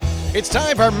It's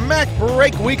time for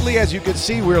MacBreak Weekly. As you can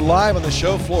see, we're live on the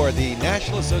show floor at the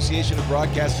National Association of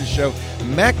Broadcasters show.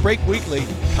 MacBreak Weekly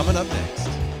coming up next.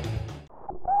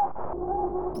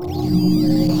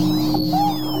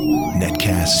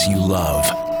 Netcasts you love.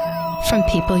 From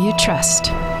people you trust.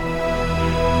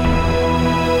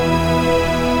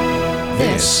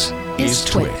 This is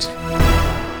Twit.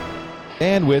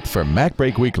 Bandwidth for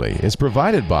MacBreak Weekly is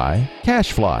provided by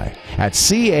CacheFly at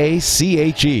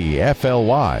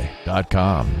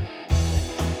CACHEFLY.com.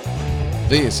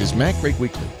 This is MacBreak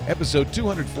Weekly, episode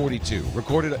 242,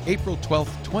 recorded April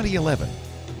 12th, 2011,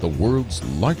 the world's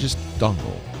largest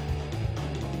dongle.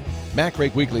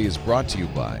 MacBreak Weekly is brought to you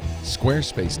by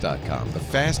Squarespace.com, the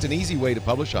fast and easy way to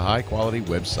publish a high-quality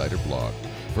website or blog.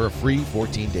 For a free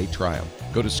 14-day trial,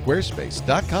 go to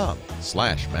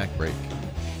squarespace.com/MacBreak.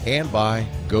 And by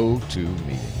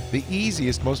GoToMeeting, the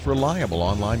easiest, most reliable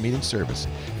online meeting service.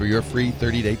 For your free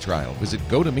 30-day trial, visit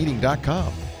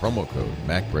gotomeeting.com, promo code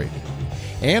MacBreak.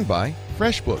 And by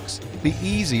FreshBooks, the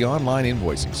easy online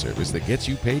invoicing service that gets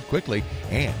you paid quickly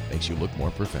and makes you look more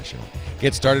professional.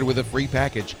 Get started with a free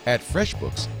package at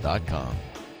freshbooks.com.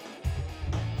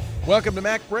 Welcome to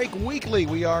MacBreak Weekly.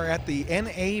 We are at the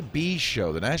NAB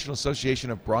show, the National Association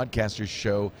of Broadcasters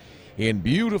show, in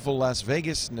beautiful Las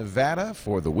Vegas, Nevada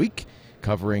for the week,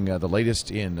 covering the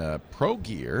latest in pro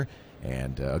gear,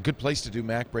 and a good place to do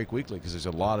MacBreak Weekly because there's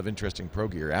a lot of interesting pro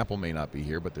gear. Apple may not be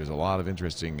here, but there's a lot of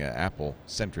interesting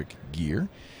Apple-centric gear.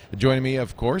 Joining me,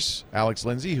 of course, Alex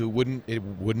Lindsay, who wouldn't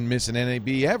miss an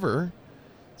NAB ever.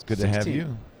 It's good to have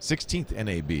you. 16th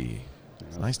NAB.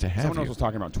 It's nice to have Someone you. else was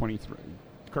talking about 23.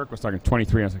 Kirk was talking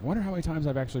 23. I was like, I wonder how many times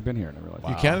I've actually been here. And I realized,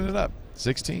 You counted it up.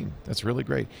 16. That's really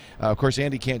great. Of course,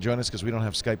 Andy can't join us because we don't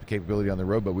have Skype capability on the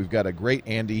road, but we've got a great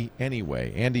Andy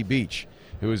anyway. Andy Beach,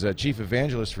 who is a chief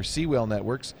evangelist for Seawell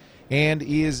Networks and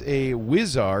is a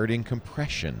wizard in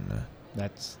compression.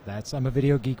 That's I'm a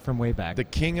video geek from way back. The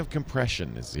king of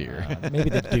compression is here. Maybe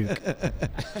the Duke.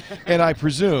 And I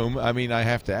presume, I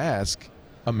have to ask,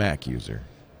 a Mac user.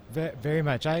 Very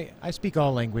much. I speak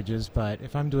all languages, but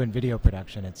if I'm doing video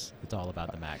production, it's all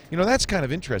about the Mac. You know, that's kind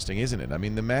of interesting, isn't it? I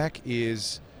mean, the Mac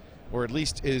is, or at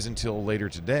least is until later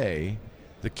today,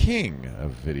 the king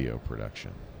of video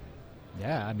production.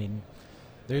 Yeah, I mean,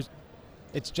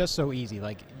 it's just so easy.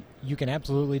 Like, you can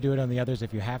absolutely do it on the others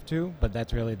if you have to, but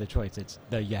that's really the choice. It's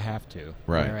the you have to.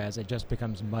 Right. Whereas it just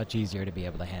becomes much easier to be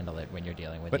able to handle it when you're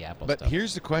dealing with the Apple but stuff. But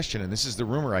here's the question, and this is the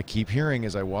rumor I keep hearing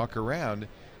as I walk around.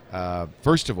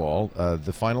 First of all,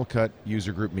 the Final Cut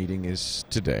user group meeting is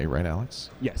today, right, Alex?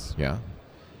 yes. Yeah.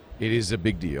 It is a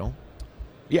big deal.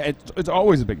 Yeah, it's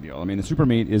always a big deal. I mean, the Super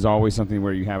Meet is always something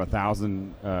where you have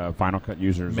 1,000 Final Cut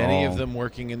users. Many of them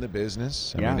working in the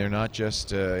business. I mean, they're not just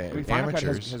Final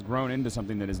amateurs. Cut has grown into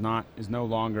something that is no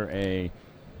longer a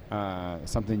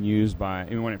something used by. I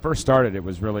mean, when it first started, it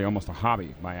was really almost a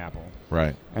hobby by Apple.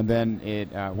 Right. And then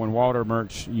when Walter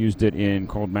Murch used it in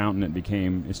Cold Mountain,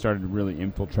 it started to really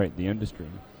infiltrate the industry.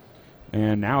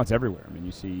 And now it's everywhere. I mean,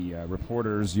 you see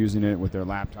reporters using it with their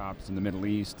laptops in the Middle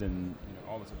East, and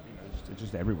all this. It's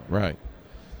just everywhere. Right.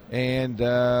 And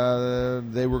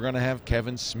they were going to have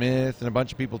Kevin Smith and a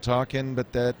bunch of people talking,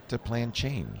 but that plan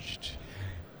changed.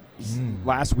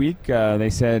 Last week, they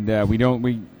said we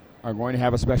are going to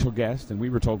have a special guest, and we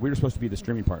were told we were supposed to be the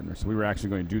streaming partner, so we were actually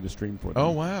going to do the stream for them.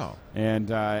 Oh, wow. And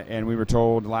we were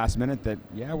told last minute that,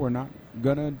 we're not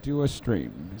going to do a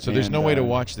stream. So there's no way to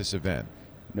watch this event?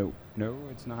 No,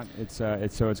 it's not. It's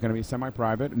going to be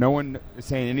semi-private. No one is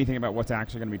saying anything about what's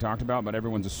actually going to be talked about, but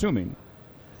everyone's assuming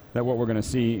that what we're going to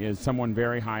see is someone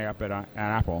very high up at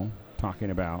Apple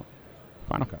talking about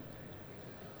Final Cut.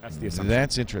 That's the assumption.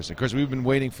 That's interesting. Of course, we've been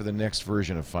waiting for the next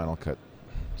version of Final Cut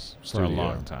for a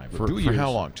long time. For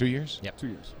how long? 2 years? Yep. 2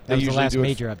 years. That was the last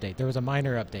major update. There was a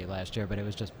minor update last year, but it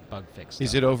was just bug fix stuff.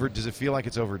 Is it over? Does it feel like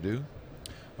it's overdue?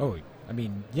 Oh, I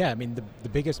mean, yeah. I mean, the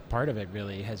biggest part of it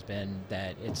really has been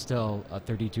that it's still a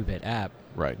 32-bit app,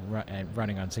 right, and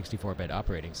running on 64-bit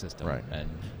operating system. Right. And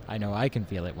I know I can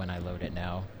feel it when I load it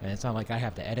now, and it's not like I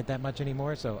have to edit that much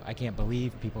anymore. So I can't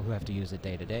believe people who have to use it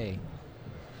day to day.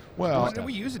 Well,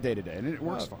 we use it day to day, and it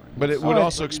works fine. But it would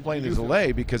also explain the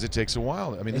delay because it takes a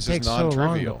while. I mean, this is non-trivial. It takes so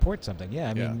long to port something. Yeah,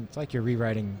 I mean, it's like you're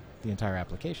rewriting the entire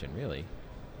application, really.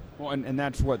 Well, and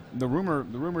that's what the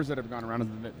rumors that have gone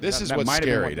around. This is what's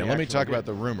scary. Now, let me talk about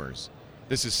the rumors.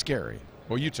 This is scary.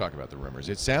 Well, you talk about the rumors.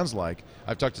 It sounds like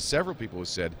I've talked to several people who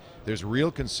said there's real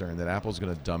concern that Apple's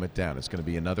going to dumb it down. It's going to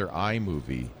be another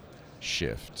iMovie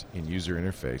shift in user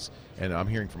interface. And I'm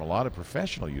hearing from a lot of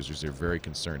professional users they're very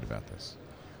concerned about this.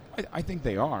 I think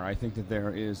they are. I think that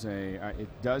there is it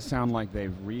does sound like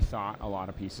they've rethought a lot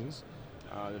of pieces.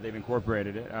 that they've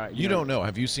incorporated it. You don't know.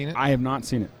 Have you seen it? I have not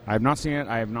seen it. I have not seen it.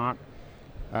 I have not.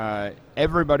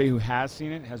 Everybody who has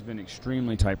seen it has been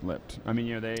extremely tight-lipped. I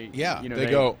mean, they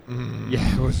go.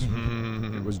 Yeah,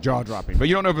 it was jaw-dropping. But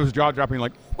you don't know if it was jaw-dropping,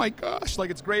 like, oh my gosh, like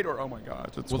it's great, or oh my gosh.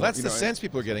 Well, that's the sense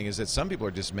people are getting, is that some people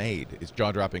are dismayed. It's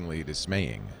jaw-droppingly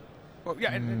dismaying. Well,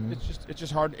 yeah, it's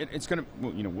just hard. It's gonna,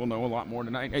 we'll know a lot more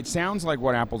tonight. It sounds like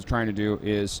what Apple's trying to do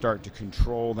is start to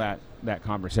control that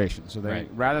conversation. So they,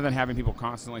 rather than having people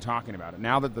constantly talking about it,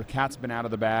 now that the cat's been out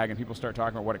of the bag and people start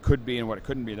talking about what it could be and what it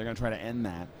couldn't be, they're going to try to end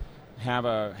that, have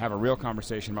a real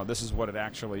conversation about this is what it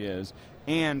actually is,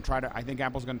 and try to. I think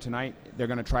Apple's going to tonight. They're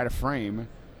going to try to frame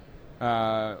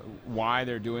why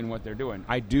they're doing what they're doing.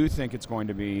 I do think it's going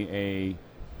to be a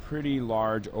pretty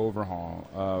large overhaul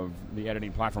of the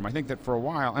editing platform. I think that for a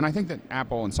while, and I think that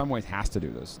Apple in some ways has to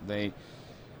do this.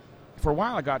 For a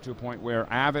while, it got to a point where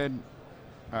Avid,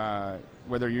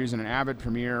 whether you're using an Avid,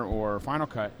 Premiere, or Final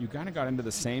Cut, you kind of got into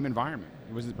the same environment.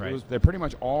 They're pretty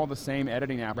much all the same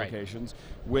editing applications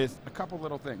with a couple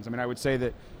little things. I mean, I would say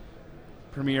that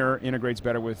Premiere integrates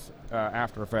better with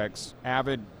After Effects.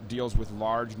 Avid deals with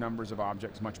large numbers of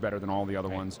objects much better than all the other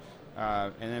ones.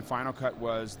 And then Final Cut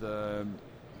was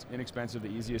inexpensive, the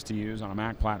easiest to use on a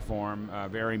Mac platform,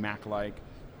 very Mac-like,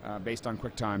 based on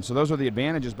QuickTime. So those are the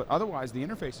advantages, but otherwise the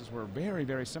interfaces were very,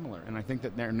 very similar. And I think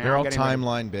that they're all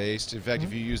timeline-based. In fact,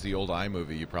 if you use the old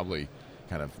iMovie, you probably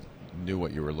kind of knew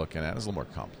what you were looking at. It's a little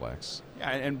more complex.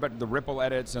 Yeah, but the ripple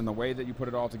edits and the way that you put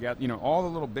it all together, all the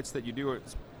little bits that you do,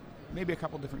 it's maybe a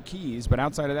couple different keys, but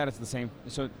outside of that, it's the same.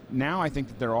 So now I think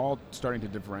that they're all starting to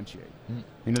differentiate.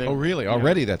 Oh, really?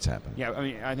 Already that's happened? Yeah, I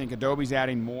mean, I think Adobe's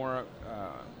adding more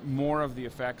of the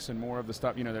effects and more of the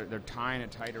stuff. They're tying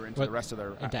it tighter into the rest of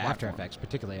their into After Effects,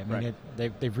 particularly. I mean,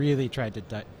 they've really tried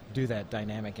to do that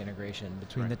dynamic integration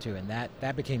between the two, and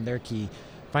that became their key.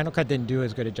 Final Cut didn't do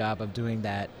as good a job of doing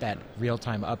that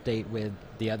real-time update with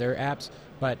the other apps,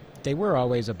 but they were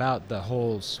always about the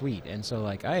whole suite. And so,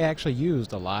 like, I actually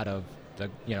used a lot of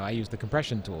I used the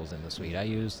compression tools in the suite. I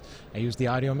used the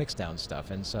audio mixdown stuff.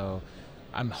 And so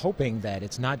I'm hoping that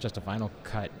it's not just a Final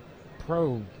Cut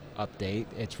Pro update.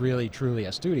 It's really, truly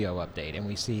a studio update, and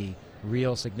we see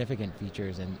real significant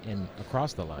features in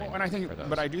across the line. Well, and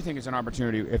I do think it's an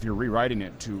opportunity, if you're rewriting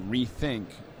it, to rethink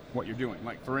what you're doing.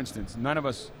 Like, for instance, none of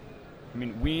us,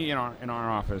 we in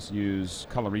our office use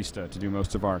Colorista to do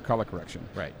most of our color correction.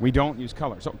 Right. We don't use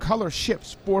Color. So Color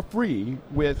ships for free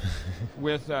with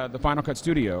the Final Cut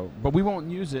Studio, but we won't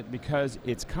use it because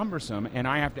it's cumbersome and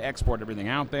I have to export everything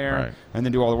out there and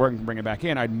then do all the work and bring it back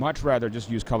in. I'd much rather just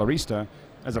use Colorista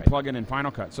as a plugin in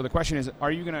Final Cut. So the question is,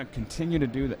 are you going to continue to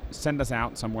do that, send us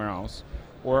out somewhere else,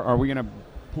 or are we going to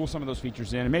pull some of those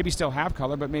features in and maybe still have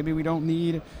color, but maybe we don't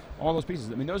need all those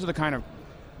pieces? I mean, those are the kind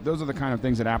of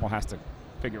things that Apple has to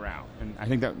figure out, and I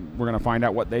think that we're going to find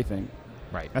out what they think.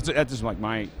 Right. That's just like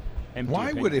my empty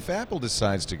opinion. If Apple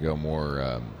decides to go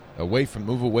more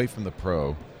move away from the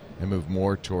Pro and move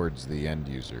more towards the end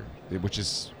user, which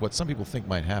is what some people think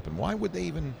might happen, why would they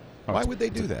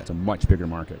do that? It's a much bigger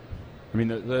market. I mean,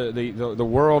 the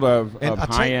world of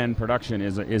high-end production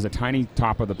is a tiny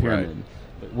top of the pyramid.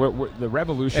 Right. The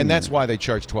revolution, and that's why they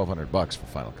charge $1,200 for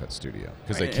Final Cut Studio,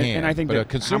 because they can. And I think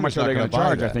that a how much are they going to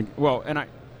charge? That. I think. Well, and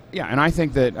I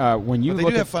think that when you they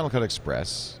look do have Final Cut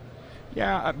Express.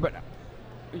 Yeah, but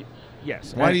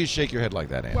yes. Why do you shake your head like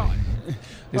that, Andy?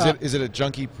 Well, is it a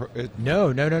junky?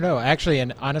 No. Actually,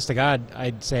 and honest to God,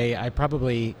 I'd say I've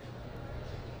probably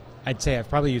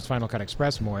used Final Cut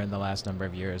Express more in the last number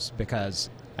of years, because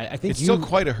I think it's still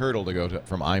quite a hurdle to go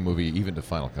from iMovie even to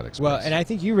Final Cut Express. Well, and I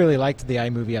think you really liked the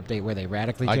iMovie update where they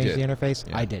radically changed the interface.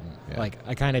 Yeah. I didn't. Yeah. Like,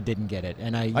 I kind of didn't get it,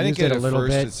 and I didn't used get it a little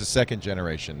first. bit. It's the second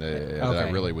generation that I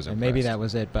really was impressed. And maybe that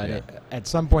was it, but at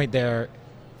some point there,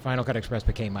 Final Cut Express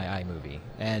became my iMovie,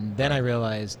 and then I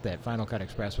realized that Final Cut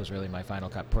Express was really my Final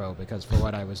Cut Pro, because for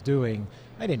what I was doing,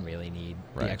 I didn't really need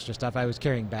the extra stuff. I was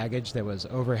carrying baggage that was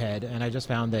overhead, and I just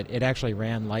found that it actually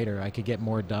ran lighter. I could get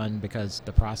more done because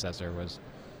the processor was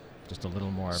just a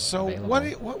little more available.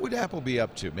 What would Apple be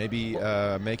up to? Maybe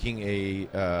making a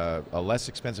less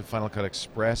expensive Final Cut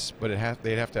Express, but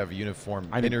they'd have to have a uniform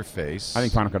interface. I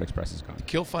think Final Cut Express is gone.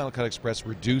 Kill Final Cut Express,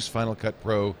 reduce Final Cut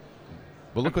Pro.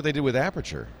 But look what they did with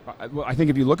Aperture. Well, I think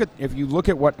if you look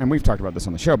at what, and we've talked about this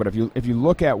on the show, but if you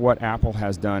look at what Apple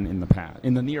has done in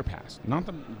the near past, not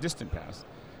the distant past,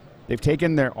 they've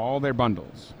taken all their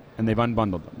bundles and they've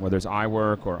unbundled them, whether it's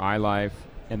iWork or iLife,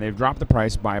 and they've dropped the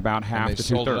price by about half to 2/3.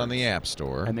 They sold it on the App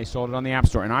Store. And they sold it on the App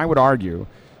Store. And I would argue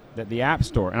that the App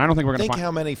Store, and I don't think we're going to think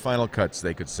how many Final Cuts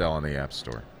they could sell on the App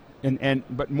Store.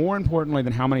 But more importantly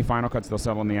than how many Final Cuts they'll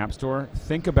sell on the App Store,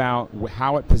 think about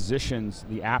how it positions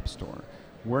the App Store.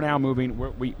 we're now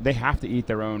moving. They have to eat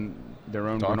their own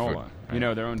Dog granola. food, You know,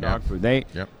 right. their own Yeah. dog food. They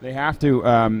Yep. they have to.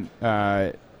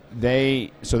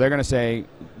 So they're going to say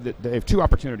that they have two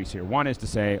opportunities here. One is to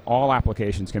say all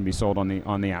applications can be sold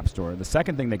on the App Store. The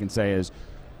second thing they can say is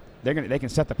they can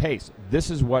set the pace. This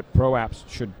is what pro apps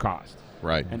should cost.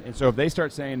 Right. And so if they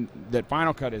start saying that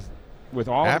Final Cut is with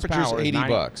all its Aperture's power,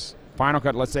 $80. Final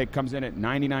Cut, let's say, comes in at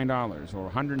 $99 or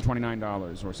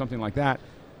 $129 or something like that,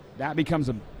 that becomes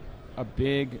a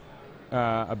big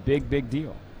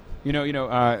deal.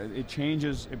 It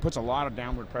changes. It puts a lot of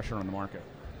downward pressure on the market.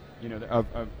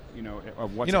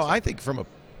 Of what's I think from a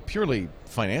purely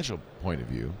financial point of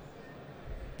view,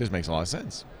 this makes a lot of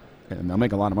sense. and they'll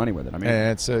make a lot of money with it. I mean,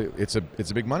 And it's a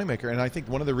big moneymaker. And I think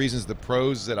one of the reasons the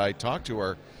pros that I talk to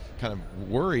are kind of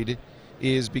worried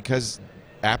is because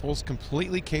Apple's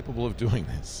completely capable of doing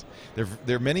this.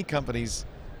 There are many companies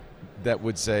that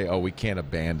would say, "Oh, we can't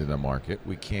abandon a market.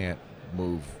 We can't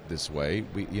move this way.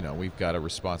 We've got a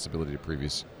responsibility to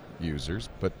previous users."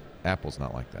 But Apple's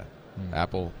not like that.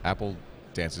 Apple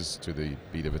dances to the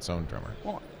beat of its own drummer.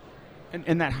 well,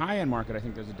 in that high-end market, I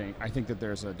think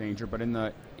there's a danger. But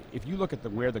if you look at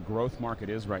where the growth market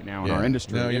is right now in Yeah. our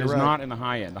industry, No, it you're is right. not in the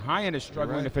high end. The high end is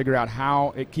struggling right. to figure out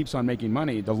how it keeps on making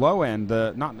money. The low end,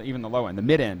 not even the low end, the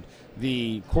mid end,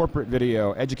 the corporate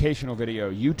video, educational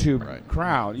video, YouTube Right.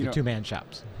 crowd, The two-man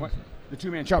shops. the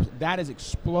two-man shops, that is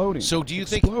exploding. So do you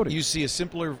think you see a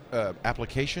simpler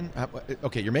application?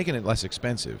 Okay, you're making it less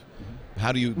expensive.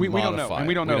 How do you We don't know, modify and it?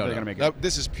 we don't know if they're gonna make it.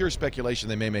 This is pure speculation.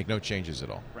 They may make no changes at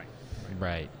all. Right.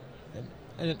 Right.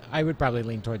 And I would probably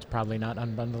lean towards probably not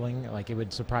unbundling. Like, it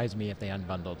would surprise me if they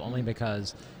unbundled, only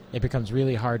because it becomes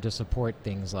really hard to support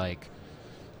things like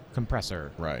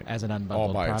compressor Right. as an unbundled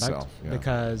All by product itself, yeah.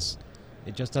 because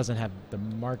it just doesn't have the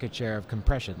market share of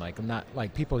compression.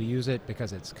 Like people use it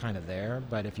because it's kind of there,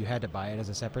 but if you had to buy it as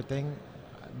a separate thing,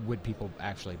 would people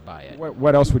actually buy it?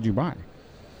 What else would you buy?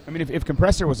 I mean, if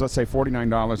compressor was, let's say,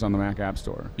 $49 on the Mac App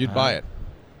Store, You'd buy it.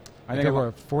 I If think it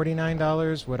were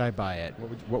 $49, would I buy it?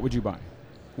 what would you buy?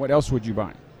 What else would you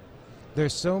buy?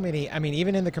 There's so many. I mean,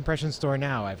 even in the compression store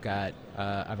now,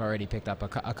 I've already picked up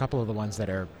a couple of the ones that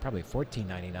are probably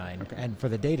 $14.99. Okay. And for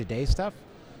the day-to-day stuff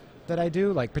that I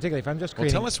do, like particularly if I'm just Well,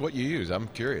 creating. tell us what you use. I'm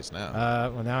curious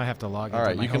now. Well, now I have to log in. All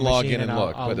right, my you can home log machine in and I'll-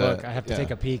 look, I'll but, look. I have to yeah.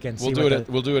 take a peek and We'll see do what it.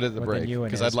 We'll do it at the what break new one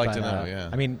because is, I'd like to but, know. Yeah.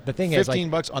 I mean, the thing is, like,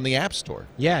 $15 on the App Store.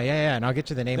 yeah, and I'll get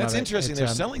you the name That's of it. interesting. It's, They're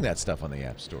selling that stuff on the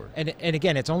App Store. And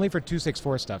again, it's only for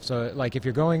 264 stuff. So, like, if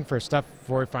you're going for stuff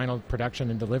for final production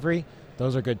and delivery,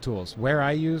 those are good tools. Where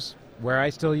I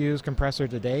still use compressor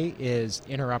today is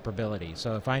interoperability.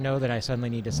 So if I know that I suddenly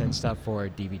need to send stuff for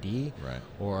DVD Right.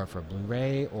 or for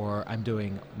Blu-ray, or I'm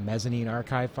doing mezzanine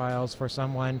archive files for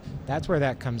someone, that's where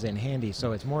that comes in handy.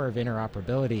 So it's more of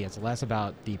interoperability. It's less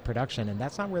about the production, and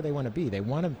that's not where they want to be. They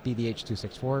want to be the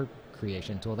H.264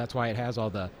 creation tool. That's why it has all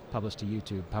the publish to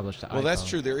YouTube, publish to iPhone. Well, that's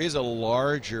true. There is a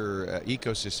larger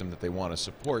ecosystem that they want to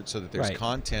support so that there's Right.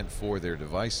 content for their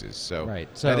devices. So, Right.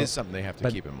 that So- is something they have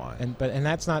to keep in mind. And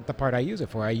that's not the part I use it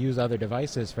for. I use other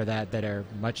devices for that are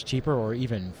much cheaper or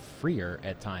even freer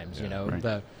at times. Yeah. You know,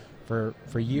 Right.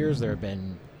 for years there have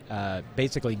been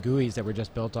basically GUIs that were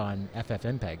just built on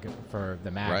FFmpeg for the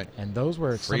Mac, Right. and those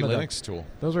were Free some Linux tool.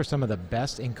 Those were some of the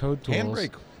best encode tools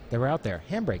Handbrake. that were out there.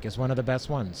 Handbrake is one of the best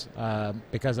ones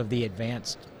because of the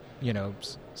advanced,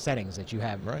 settings that you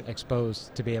have Right.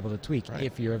 exposed to be able to tweak Right.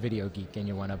 if you're a video geek and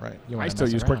you want Right. to. I still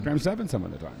use QuickTime 7 some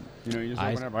of the time.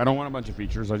 I don't want a bunch of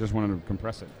features. I just want to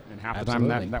compress it. And half the time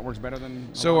Absolutely. that works better than.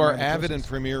 a So lot are of other Avid and choices.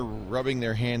 Premiere rubbing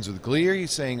their hands with glee? Are you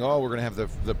saying, "Oh, we're going to have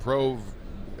the pro,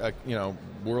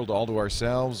 world all to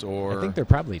ourselves"? Or I think they're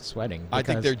probably sweating. I think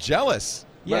because- they're jealous.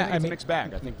 But Yeah, I think it's a mixed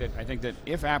bag. I think that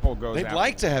if Apple goes, They'd out,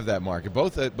 like to have that market.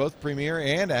 Both Premiere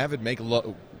and Avid make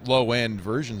low end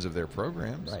versions of their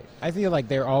programs. Right. I feel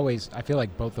like I feel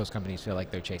like both those companies feel like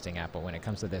they're chasing Apple when it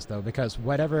comes to this, though, because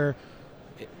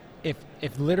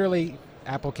if literally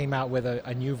Apple came out with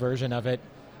a new version of it,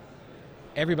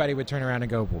 everybody would turn around and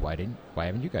go, well, why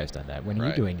haven't you guys done that? When are you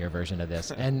Right. doing your version of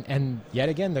this? and yet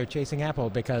again, they're chasing Apple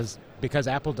because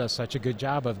Apple does such a good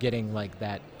job of getting like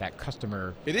that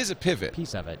customer It is a pivot.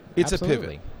 piece of it. It's Absolutely. a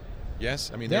pivot.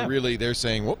 Yes, I mean Yeah. they're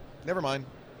saying, "Well, never mind.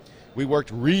 We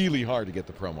worked really hard to get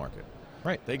the pro market.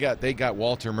 Right. They got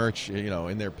Walter Murch,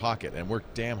 in their pocket and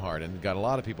worked damn hard and got a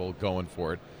lot of people going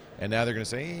for it. And now they're going to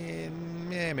say,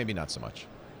 maybe not so much.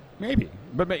 maybe,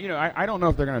 but I don't know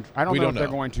if they're going to. I don't We know don't if they're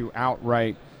know. going to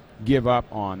outright give up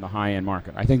on the high end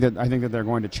market. I think that they're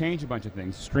going to change a bunch of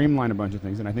things, streamline a bunch of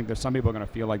things, and I think that some people are going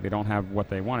to feel like they don't have what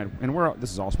they wanted. And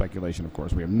this is all speculation, of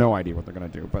course. We have no idea what they're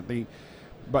going to do.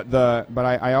 But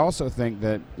I also think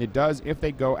that it does, if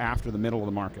they go after the middle of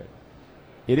the market,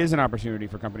 it is an opportunity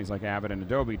for companies like Avid and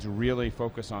Adobe to really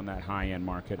focus on that high-end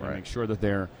market and make sure that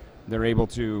they're able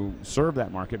to serve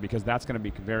that market, because that's going to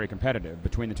be very competitive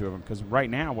between the two of them. Because right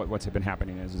now, what's been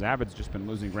happening is Avid's just been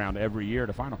losing ground every year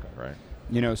to Final Cut. Right.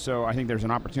 You know, so I think there's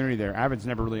an opportunity there. Avid's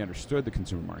never really understood the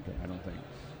consumer market, I don't think.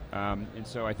 And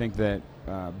so I think that,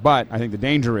 but I think the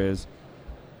danger is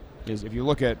if you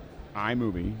look at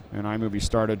iMovie, and iMovie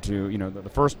started to, you know, the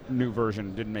first new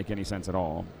version didn't make any sense at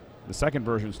all. The second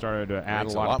version started to add a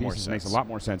lot of pieces. Makes a lot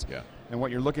more sense. Yeah. And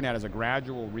what you're looking at is a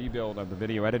gradual rebuild of the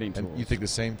video editing tools. And you think the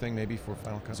same thing maybe for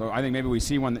Final Cut? So I think maybe we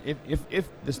see one, if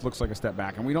this looks like a step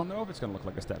back, and we don't know if it's going to look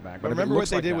like a step back. But remember what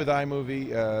they did with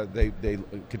iMovie? They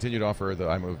continued to offer the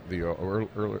iMovie, the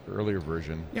earlier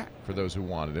version for those who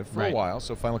wanted it for a while.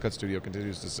 So Final Cut Studio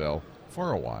continues to sell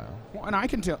for a while. Well, and I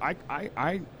can tell,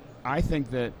 I think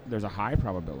that there's a high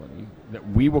probability that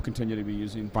we will continue to be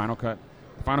using Final Cut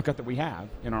that we have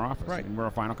in our office. Right. And we're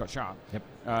a Final Cut shop. Yep.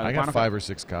 I got 5 or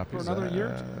 6 copies. For another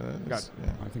year?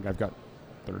 I think I've got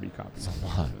 30 copies. It's a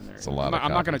lot. It's a lot of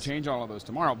I'm not going to change all of those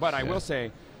tomorrow, but I will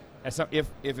say, if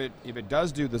it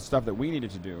does do the stuff that we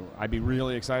needed to do, I'd be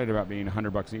really excited about being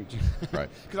 $100 each. Right.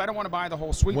 Because I don't want to buy the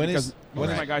whole suite, because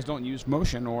most of my guys don't use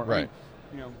motion or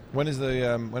you know. When is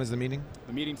the meeting?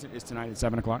 The meeting is tonight at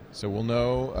 7:00. So we'll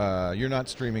know. You're not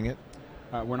streaming it.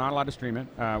 We're not allowed to stream it.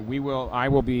 I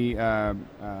will be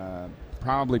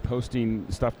probably posting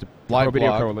stuff to Pro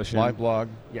Video Coalition. Live blog.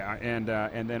 Yeah,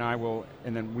 and then I will,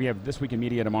 and then we have This Week in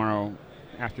Media tomorrow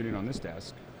afternoon on this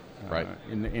desk. Right.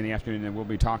 In the afternoon, and we'll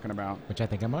be talking about. Which I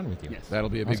think I'm on with you. Yes. That'll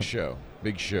be a big show.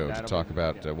 Big show to talk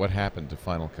about yeah. what happened to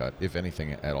Final Cut, if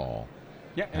anything at all.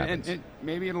 Yeah, and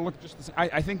maybe it'll look just the same.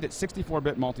 I think that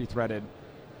 64-bit multi-threaded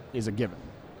is a given.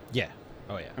 Yeah.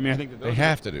 Oh yeah. I mean, I think that They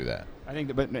have to do that. I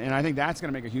think that, and I think that's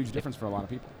going to make a huge difference for a lot of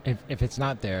people. If it's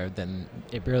not there, then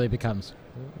it really becomes,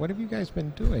 what have you guys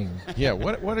been doing? Yeah.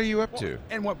 What are you up to?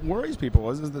 And what worries people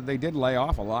is that they did lay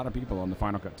off a lot of people on the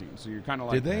Final Cut team. So you're kind of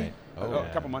like, Did they? A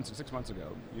couple months, 6 months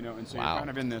ago, you know, and so Wow. you're kind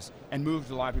of in this, and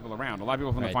moved a lot of people around. A lot of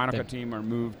people from the Final Cut team are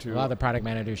moved to. A lot of the product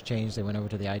managers changed. They went over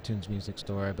to the iTunes Music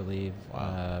Store, I believe.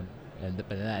 Wow. And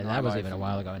that was even a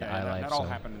while ago into iLife. That all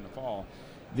happened in the fall.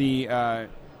 The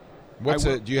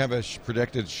do you have a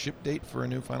projected ship date for a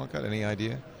new Final Cut? Any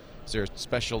idea? Is there a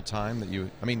special time that you?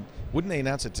 I mean, wouldn't they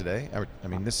announce it today? I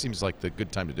mean, this seems like the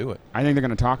good time to do it. I think they're going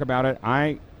to talk about it.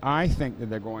 I think that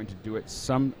they're going to do it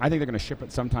I think they're going to ship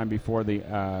it sometime before the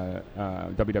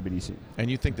WWDC.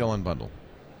 And you think they'll unbundle?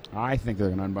 I think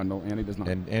they're going to unbundle. Andy does not.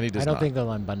 And Andy does I not. don't think they'll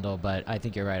unbundle, but I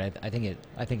think you're right. I think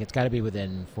it's got to be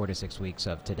within 4 to 6 weeks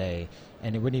of today,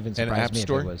 and it wouldn't even surprise me if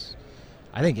it was.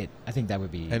 I think that would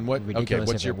be. And what? ridiculous Okay,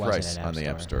 what's if your it wasn't price an on the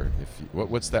App Store?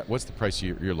 What's the price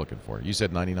you're looking for? You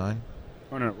said 99.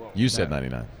 Oh, no. Well, You said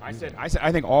 99. I said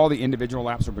I think all the individual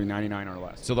apps will be 99 or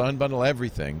less. So they'll unbundle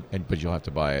everything, but you'll have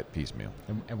to buy it piecemeal.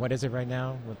 And what is it right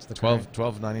now? What's the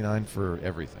 $12.99 for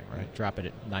everything, right? Drop it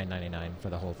at $9.99 for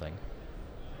the whole thing.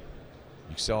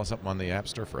 You sell something on the App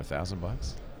Store for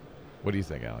 $1,000? What do you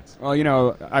think, Alex? Well, you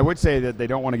know, I would say that they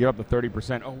don't want to give up the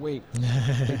 30%. Oh, wait.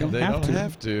 They don't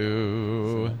have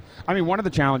to. So, I mean, one of the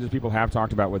challenges people have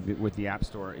talked about with the App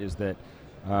Store is that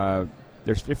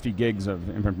there's 50 gigs of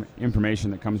information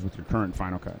that comes with your current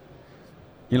Final Cut.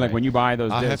 You know, like when you buy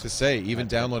those discs. I have to say, even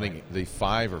downloading the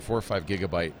 4 or 5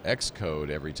 gigabyte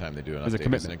Xcode every time they do an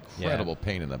update is an incredible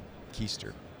pain in the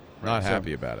keister. Not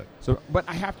happy about it. So, but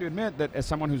I have to admit that as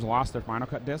someone who's lost their Final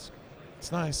Cut disc,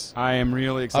 it's nice. I am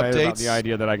really excited about the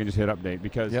idea that I can just hit update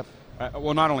because,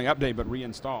 well, not only update but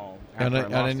reinstall on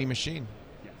any machine.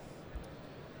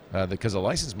 Yeah. Because the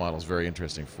license model is very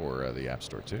interesting for the App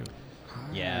Store too.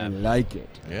 Yeah, I like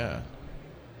it. Yeah.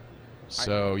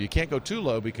 So you can't go too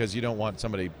low because you don't want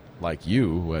somebody like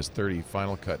you who has 30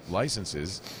 Final Cut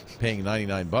licenses paying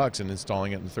 $99 and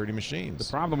installing it in 30 machines.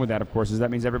 The problem with that, of course, is that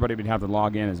means everybody would have to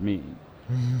log in as me.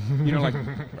 You know, like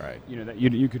right. You know that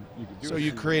you could do. So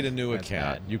you create a new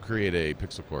account. You create a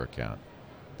Pixel Core account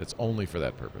that's only for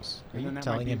that purpose. Are you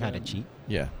telling him how to cheat?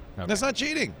 Yeah. Okay. That's not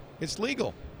cheating. It's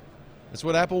legal. That's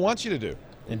what Apple wants you to do.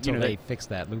 Until they fix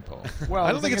that loophole. Well,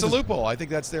 I don't think it's a loophole. I think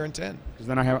that's their intent. Because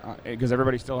then because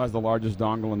everybody still has the largest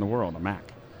dongle in the world, a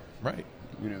Mac. Right.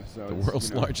 You know, so the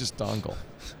world's largest dongle.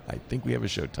 I think we have a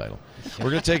show title.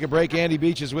 We're going to take a break. Andy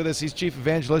Beach is with us. He's chief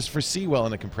evangelist for Seawell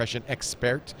and a compression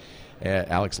expert.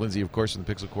 Alex Lindsay, of course, from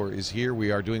the Pixel Core is here.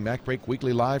 We are doing MacBreak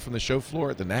Weekly live from the show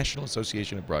floor at the National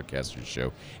Association of Broadcasters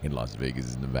show in Las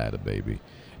Vegas, Nevada, baby.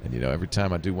 And, you know, every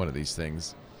time I do one of these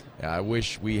things, I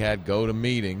wish we had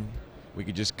GoToMeeting. We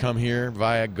could just come here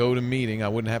via GoToMeeting. I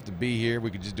wouldn't have to be here.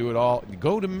 We could just do it all.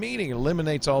 GoToMeeting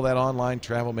eliminates all that online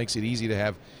travel, makes it easy to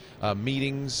have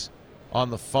meetings On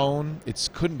the phone, it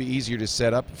couldn't be easier to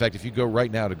set up. In fact, if you go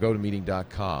right now to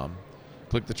gotomeeting.com,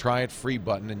 click the Try It Free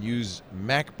button and use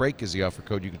MacBreak as the offer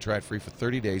code. You can try it free for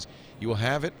 30 days. You will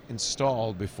have it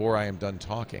installed before I am done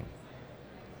talking.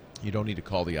 You don't need to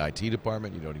call the IT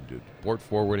department. You don't need to do port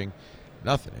forwarding.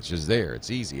 Nothing. It's just there. It's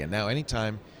easy. And now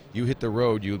anytime you hit the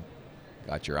road, you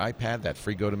got your iPad, that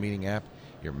free GoToMeeting app,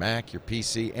 your Mac, your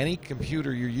PC, any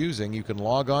computer you're using, you can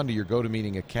log on to your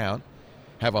GoToMeeting account,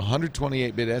 have a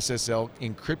 128-bit SSL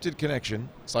encrypted connection.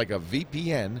 It's like a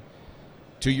VPN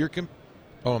to your computer.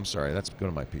 Oh, I'm sorry. That's go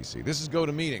to my PC. This is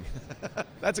GoToMeeting.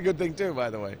 That's a good thing, too,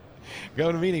 by the way.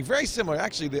 GoToMeeting, very similar.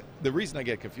 Actually, the reason I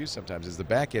get confused sometimes is the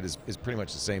back end is pretty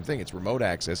much the same thing. It's remote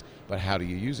access, but how do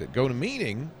you use it?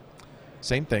 GoToMeeting,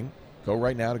 same thing. Go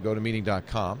right now to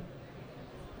gotomeeting.com.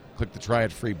 Click the Try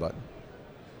It Free button.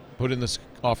 Put in this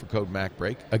offer code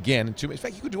MacBreak. Again, in 2 minutes. In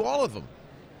fact, you could do all of them.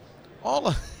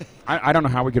 I don't know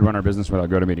how we could run our business without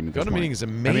GoToMeeting. GoToMeeting is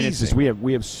amazing. I mean, it's just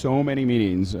we have so many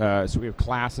meetings. So we have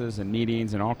classes and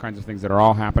meetings and all kinds of things that are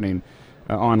all happening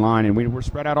online, and we're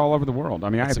spread out all over the world. I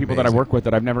mean, I have people that I work with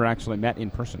that I've never actually met in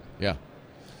person. Yeah,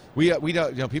 we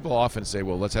don't. You know, people often say,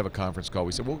 "Well, let's have a conference call."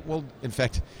 We say, "Well, in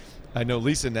fact, I know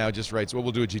Lisa now just writes, well,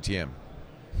 we'll do a GTM,"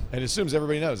 and assumes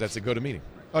everybody knows that's a GoToMeeting.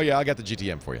 Oh yeah, I got the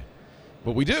GTM for you.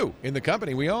 But we do. In the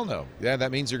company, we all know. Yeah,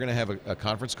 that means you're going to have a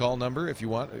conference call number if you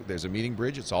want. There's a meeting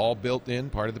bridge. It's all built in,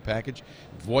 part of the package.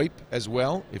 VoIP as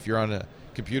well. If you're on a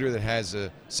computer that has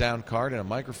a sound card and a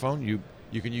microphone, you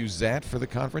can use that for the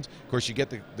conference. Of course, you get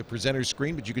the presenter's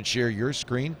screen, but you can share your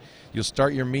screen. You'll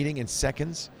start your meeting in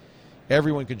seconds.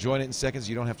 Everyone can join it in seconds.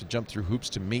 You don't have to jump through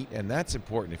hoops to meet, and that's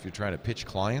important if you're trying to pitch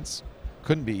clients.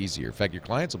 Couldn't be easier. In fact, your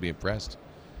clients will be impressed.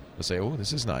 They'll say, oh,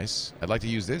 this is nice. I'd like to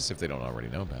use this if they don't already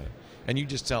know about it. And you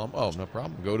just tell them, oh, no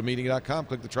problem. Go to meeting.com,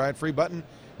 click the Try It Free button,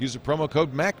 use the promo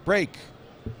code MacBreak.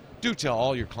 Do tell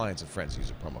all your clients and friends to use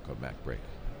the promo code MacBreak.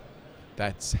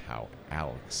 That's how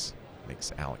Alex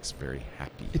makes Alex very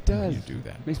happy. It does. When you do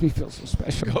that. It makes me feel so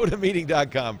special. Go to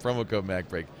meeting.com, promo code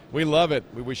MacBreak. We love it.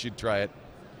 We wish you'd try it.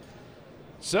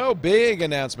 So, big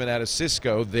announcement out of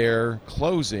Cisco. They're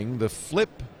closing the Flip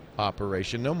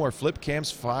operation. No more flip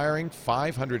cams, firing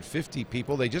 550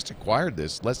 people. They just acquired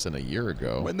this less than a year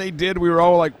ago. When they did, we were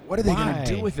all like, what are they going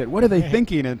to do with it? What are they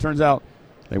thinking? And it turns out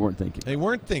they weren't thinking. They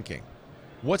weren't thinking.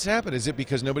 What's happened? Is it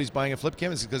because nobody's buying a flip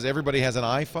cam? Is it because everybody has an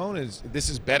iPhone? This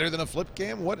is better than a flip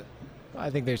cam? What? Well,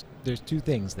 I think there's two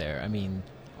things there. I mean,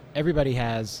 everybody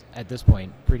has, at this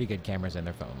point, pretty good cameras in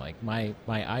their phone. Like my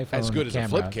iPhone as good camera,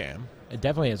 as a flip cam.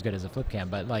 Definitely as good as a flip cam,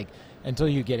 but like until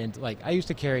you get into, like, I used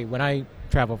to carry, when I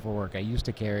travel for work, I used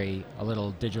to carry a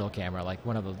little digital camera, like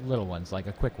one of the little ones, like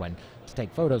a quick one, to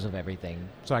take photos of everything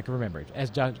so I can remember it, as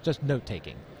just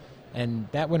note-taking. And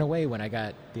that went away when I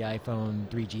got the iPhone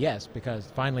 3GS, because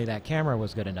finally that camera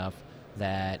was good enough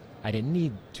that I didn't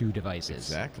need two devices.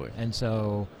 Exactly. And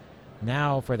so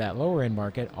now for that lower-end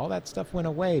market, all that stuff went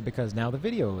away because now the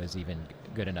video is even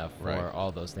good enough for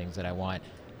all those things that I want.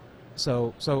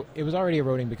 So it was already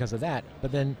eroding because of that.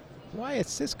 But then why is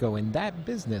Cisco in that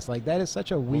business? Like, that is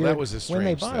such a weird. Well, that was a strange when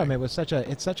they bought thing. them,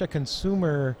 it's such a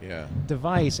consumer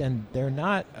device, and they're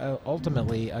not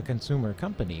ultimately a consumer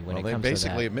company when it comes to that. Well, they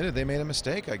basically admitted they made a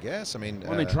mistake, I guess. I mean,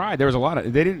 when they tried, there was a lot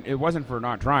of. They didn't. It wasn't for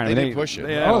not trying. They didn't push it.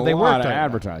 They had a lot of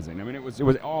advertising. I mean, it was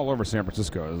all over San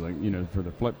Francisco. It was like, for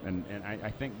the flip, and I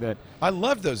think that I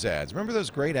loved those ads. Remember those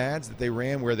great ads that they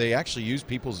ran where they actually used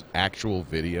people's actual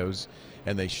videos?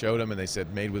 And they showed them, and they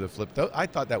said, made with a flip. I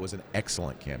thought that was an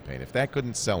excellent campaign. If that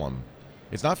couldn't sell them,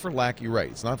 it's not for lack, you're right,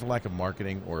 it's not for lack of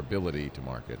marketing or ability to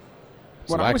market. It's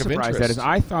what lack I was of surprised interest. at is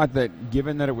I thought that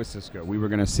given that it was Cisco, we were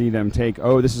going to see them take,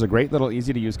 this is a great little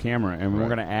easy-to-use camera, and we're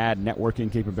going to add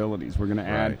networking capabilities. We're going to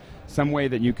add some way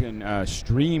that you can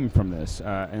stream from this,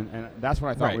 and that's what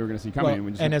I thought we were going to see coming.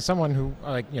 Well, and as someone who,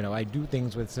 I do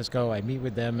things with Cisco, I meet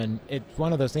with them, and it's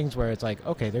one of those things where it's like,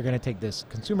 okay, they're going to take this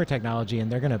consumer technology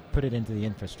and they're going to put it into the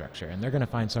infrastructure, and they're going to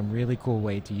find some really cool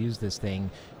way to use this thing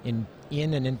in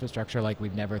an infrastructure like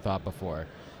we've never thought before,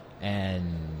 and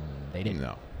they didn't.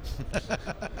 No.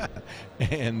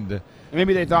 and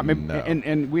maybe they thought,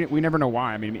 and we never know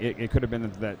why. I mean, it could have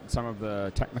been that some of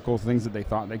the technical things that they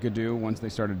thought they could do, once they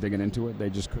started digging into it, they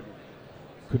just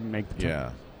couldn't make the turn.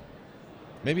 Yeah.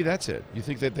 Maybe that's it. You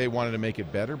think that they wanted to make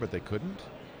it better, but they couldn't?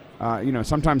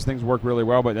 Sometimes things work really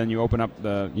well, but then you open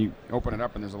it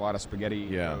up, and there's a lot of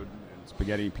spaghetti code,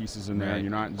 spaghetti pieces in there, and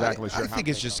you're not exactly sure. I think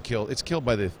it's just killed. It's killed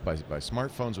by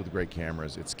smartphones with great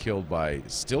cameras. It's killed by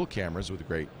still cameras with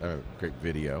great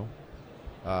video.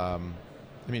 I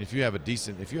mean, if you have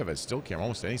a still camera,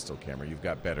 almost any still camera, you've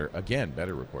got better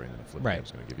recording than a flip cam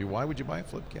is going to give you. Why would you buy a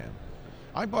flip cam?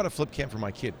 I bought a flip cam for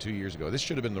my kid 2 years ago. This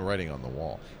should have been the writing on the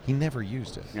wall. He never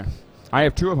used it. Yeah. I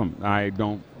have 2 of them. I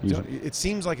don't use it. It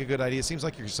seems like a good idea. It seems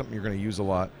like something you're going to use a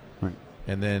lot, Right.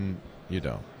 and then you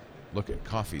don't. Look at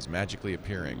coffee's magically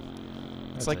appearing.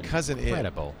 It's That's like Cousin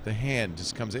incredible. It. The hand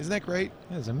just comes in. Isn't that great?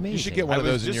 That's amazing. You should get one of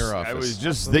those in your office. I was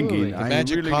just Absolutely. thinking, The I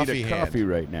magic really coffee need a hand. coffee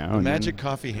right now. The and magic then-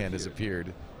 coffee hand has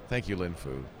appeared. Thank you, Lin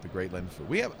Fu, the great Lin Fu.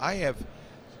 I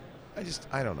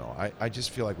don't know. I just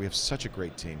feel like we have such a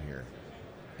great team here,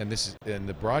 and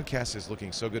the broadcast is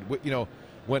looking so good. You know,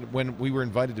 when we were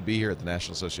invited to be here at the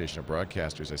National Association of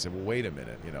Broadcasters, I said, well, wait a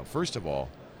minute. You know, first of all,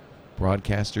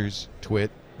 broadcasters,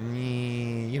 twit.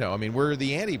 You know, I mean, we're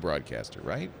the anti-broadcaster,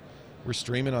 right? We're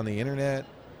streaming on the internet.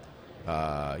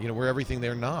 You know, we're everything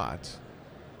they're not.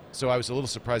 So I was a little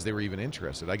surprised they were even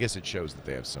interested. I guess it shows that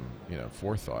they have some, you know,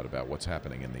 forethought about what's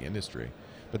happening in the industry.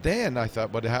 But then I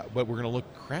thought, but we're going to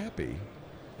look crappy,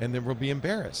 and then we'll be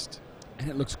embarrassed. And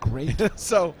it looks great.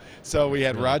 So we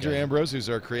had Really Roger good. Ambrose, who's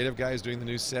our creative guy, who's doing the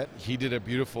new set. He did a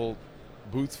beautiful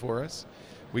booth for us.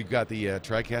 We've got the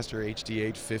TriCaster HD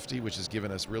 850, which has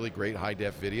given us really great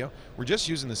high-def video. We're just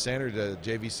using the standard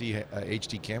JVC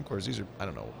HD camcorders. These are, I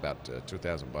don't know, about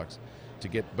 $2,000 to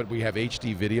get, but we have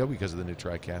HD video because of the new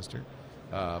TriCaster.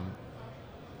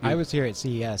 I was here at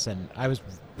CES, and I was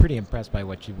pretty impressed by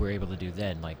what you were able to do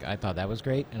then. Like, I thought that was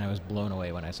great, and I was blown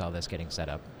away when I saw this getting set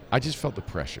up. I just felt the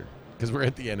pressure because we're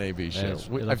at the NAB show. It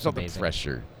I looks felt amazing. the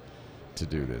pressure to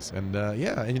do this, and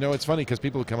yeah, and you know it's funny because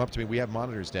people come up to me. We have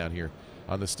monitors down here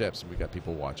on the steps, and we got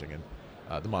people watching,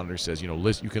 and the monitor says, you know,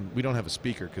 listen. We don't have a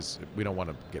speaker because we don't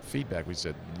want to get feedback. We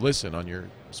said listen on your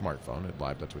smartphone at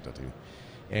live.twit.tv,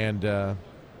 and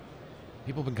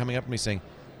people have been coming up to me saying,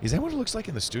 "Is that what it looks like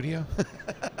in the studio?"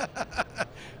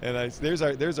 And there's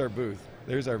our booth.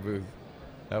 There's our booth.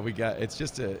 We got it's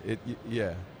just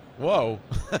yeah. Whoa.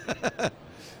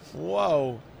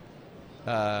 Whoa.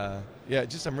 Yeah,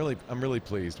 just I'm really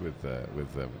pleased with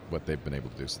what they've been able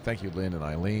to do. So thank you, Lynn and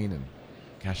Eileen, and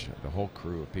gosh, the whole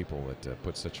crew of people that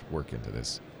put such work into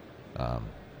this. I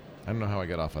don't know how I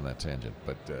got off on that tangent,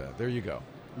 but there you go.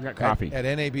 You got coffee. At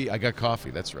NAB, I got coffee.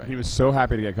 That's right. He was so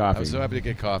happy to get coffee. I was so happy to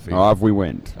get coffee. Off we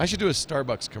went. I should do a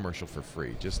Starbucks commercial for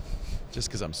free, just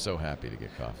because I'm so happy to get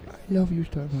coffee. I love you,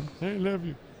 Starbucks. I love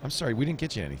you. I'm sorry, we didn't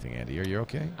get you anything, Andy. Are you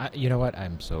okay? You know what?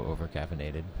 I'm so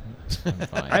over-caffeinated. I'm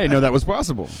fine. I didn't know that was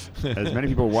possible. As many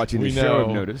people watching the show have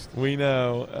noticed. We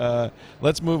know.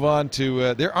 Let's move on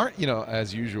to. There aren't, you know,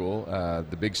 as usual.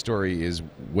 The big story is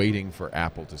waiting for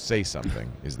Apple to say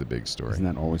something. Is the big story. Isn't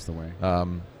that always the way?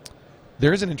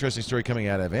 There is an interesting story coming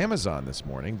out of Amazon this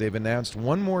morning. They've announced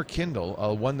one more Kindle,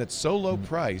 one that's so low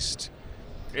priced.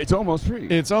 It's almost free.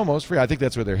 It's almost free. I think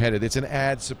that's where they're headed. It's an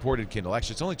ad-supported Kindle.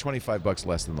 Actually, it's only $25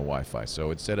 less than the Wi-Fi. So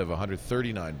instead of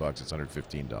 $139, it's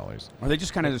 $115. Are they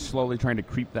just kind of slowly trying to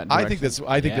creep that direction? I think that's How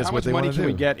what much they money want to can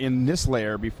do. we get in this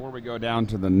layer before we go down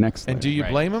to the next layer? And do you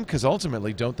Right. blame them? Because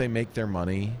ultimately, don't they make their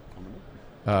money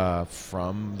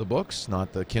from the books,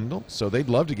 not the Kindle? So they'd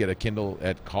love to get a Kindle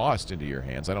at cost into your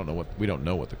hands. We don't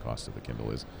know what the cost of the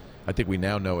Kindle is. I think we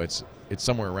now know it's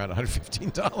somewhere around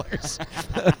 $115.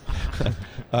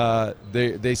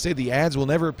 They say the ads will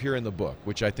never appear in the book,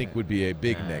 which I think would be a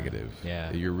big negative.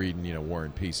 Yeah. You're reading, you know, War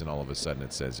and Peace, and all of a sudden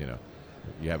it says, you know,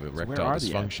 you have where erectile are the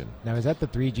dysfunction. Now, is that the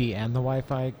 3G and the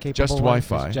Wi-Fi capable Just one?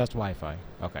 Wi-Fi. Just Wi-Fi.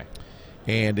 Okay.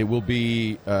 And it will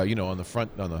be, you know, on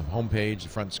the home page, the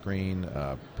front screen,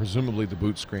 presumably the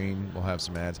boot screen will have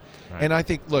some ads. Right. And I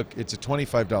think, look, it's a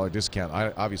 $25 discount.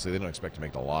 Obviously, they don't expect to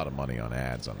make a lot of money on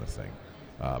ads on the thing,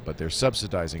 but they're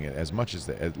subsidizing it as much as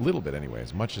a little bit anyway,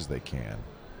 as much as they can,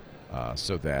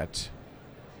 so that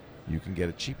you can get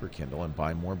a cheaper Kindle and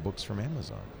buy more books from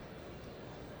Amazon.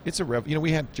 It's you know,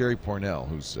 we had Jerry Pournelle,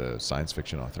 who's a science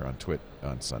fiction author, on Twit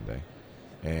on Sunday,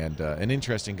 and an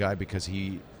interesting guy because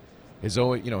he is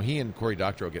always, you know, he and Cory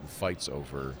Doctorow get in fights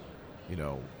over, you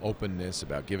know, openness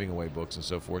about giving away books and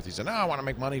so forth. He said, "No, I want to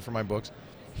make money for my books."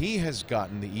 He has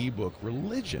gotten the ebook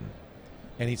religion,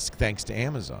 and it's thanks to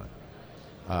Amazon.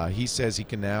 He says he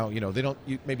can now, you know,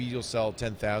 maybe you'll sell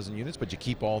 10,000 units, but you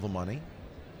keep all the money.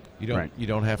 You don't. Right. You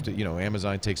don't have to. You know,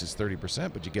 Amazon takes its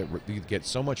 30%, but you get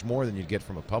so much more than you'd get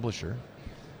from a publisher.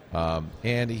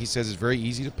 And he says it's very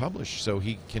easy to publish, so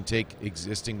he can take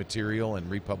existing material and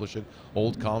republish it.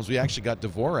 Old columns. We actually got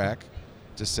Dvorak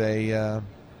to say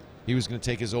he was going to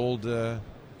take his old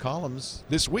columns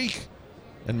this week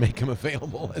and make them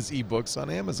available as ebooks on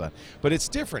Amazon. But it's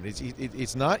different.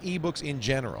 It's not ebooks in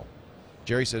general.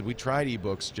 Jerry said we tried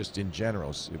ebooks just in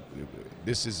general.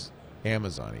 This is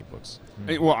Amazon ebooks.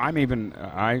 Well,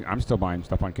 I'm still buying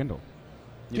stuff on Kindle.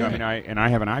 You know, Yeah. I mean, I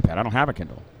have an iPad. I don't have a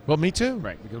Kindle. Well, me too.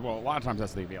 Right. Because, well, a lot of times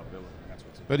that's the availability. That's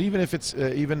what's But even if it's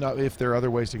if there are other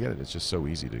ways to get it, it's just so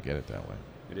easy to get it that way.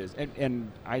 It is,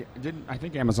 and I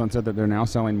think Amazon said that they're now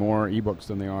selling more ebooks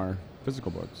than they are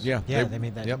physical books. Yeah, they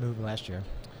made that move last year.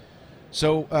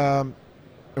 So,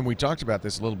 and we talked about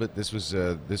this a little bit. This was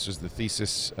the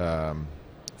thesis from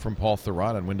Paul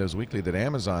Thurrott on Windows Weekly that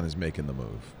Amazon is making the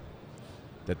move.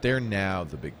 That they're now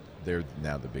the big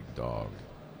dog,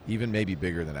 even maybe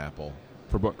bigger than Apple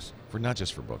for books. For not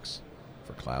just for books,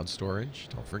 for cloud storage.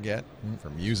 Don't forget, for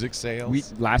music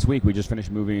sales. Last week we just finished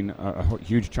moving a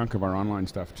huge chunk of our online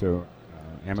stuff to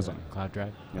Amazon Cloud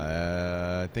Drive.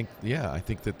 I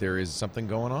think that there is something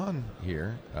going on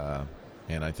here,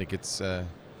 and I think it's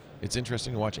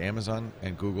interesting to watch Amazon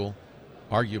and Google,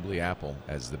 arguably Apple,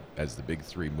 as the big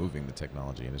three moving the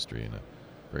technology industry in a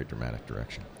very dramatic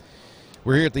direction.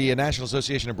 We're here at the National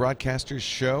Association of Broadcasters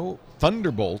show,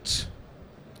 Thunderbolt.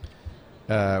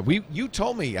 You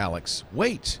told me, Alex,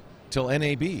 wait till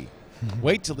NAB.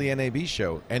 Wait till the NAB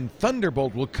show, and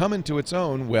Thunderbolt will come into its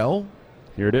own. Well,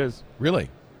 here it is. Really?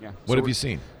 Yeah. What have you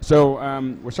seen? So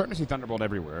we're starting to see Thunderbolt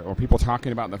everywhere, or people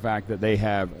talking about the fact that they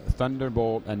have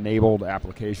Thunderbolt-enabled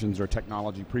applications or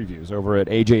technology previews. Over at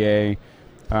AJA,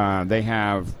 they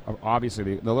have,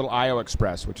 obviously, the little I/O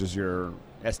Express, which is your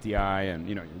SDI and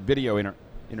your video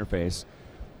interface.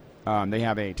 They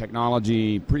have a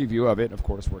technology preview of it, of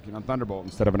course, working on Thunderbolt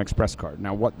instead of an Express card.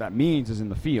 Now, what that means is in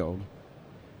the field,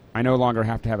 I no longer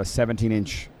have to have a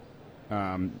 17-inch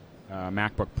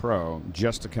MacBook Pro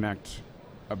just to connect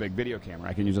a big video camera.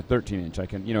 I can use a 13-inch. I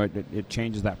can, it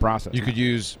changes that process. You could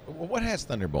use, what has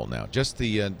Thunderbolt now? Just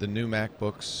the new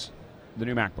MacBooks? The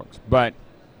new MacBooks. But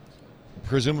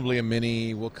presumably a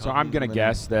Mini will come. So I'm going to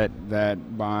guess that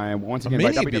by, once again,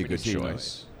 Mini by would be a good WWDC,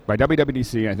 choice. By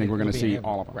WWDC, I think we're going to see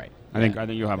all of them. Right. I think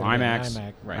you'll have It'll be an iMacs,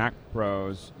 iMac, right. Mac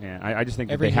Pros, and I just think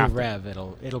that Every they new have rev,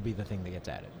 it'll be the thing that gets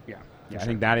added. Yeah, Sure. I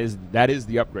think that is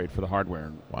the upgrade for the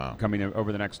hardware. Wow. Coming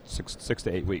over the next six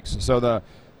to 8 weeks. So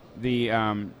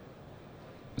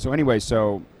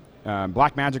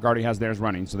Blackmagic already has theirs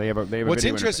running. So they have a What's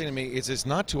video interesting interface. to me is it's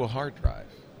not to a hard drive.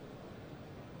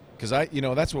 Because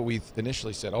that's what we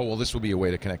initially said. Oh well, this will be a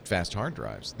way to connect fast hard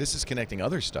drives. This is connecting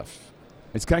other stuff.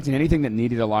 It's connecting anything that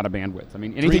needed a lot of bandwidth. I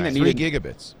mean, anything that needed 3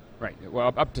 gigabits. Right.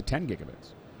 Well, up to 10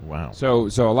 gigabits. Wow. So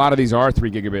a lot of these are 3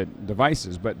 gigabit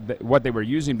devices, but what they were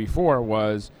using before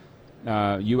was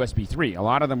USB 3. A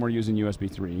lot of them were using USB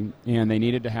 3, and they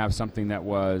needed to have something that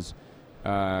was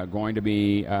going to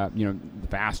be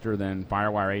faster than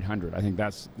FireWire 800. I think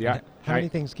that's the. How many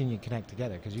things can you connect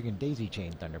together? Because you can daisy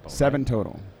chain Thunderbolt. 7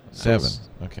 total. 7.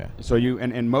 Okay. So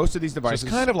and most of these devices. So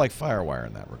it's kind of like FireWire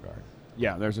in that regard.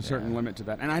 Yeah, there's a certain limit to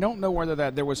that, and I don't know whether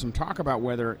there was some talk about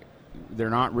whether they're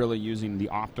not really using the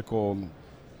optical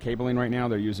cabling right now.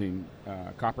 They're using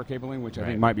copper cabling, which I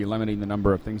think might be limiting the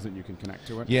number of things that you can connect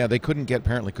to it. Yeah, they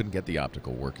apparently couldn't get the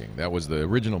optical working. That was the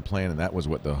original plan, and that was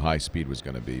what the high speed was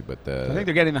going to be. But I think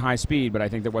they're getting the high speed, but I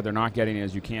think that what they're not getting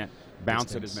is you can't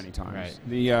bounce it as many times.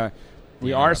 Right.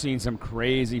 We are seeing some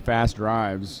crazy fast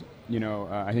drives.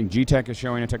 I think G-Tech is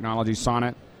showing a technology,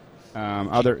 Sonnet.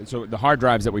 So the hard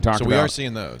drives that we talked about. So we are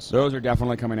seeing those. Those are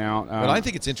definitely coming out. But I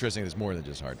think it's interesting. There's more than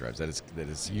just hard drives. It's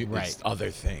other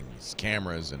things,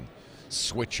 cameras and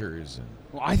switchers.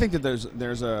 Well, I think that there's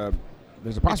a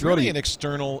possibility. It's really an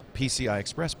external PCI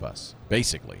Express bus,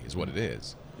 basically, is what it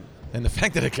is. And the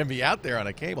fact that it can be out there on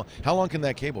a cable. How long can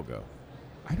that cable go?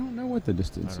 I don't know what the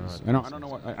distance is. I don't know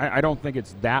what. I don't think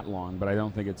it's that long, but I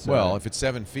don't think it's. Well, if it's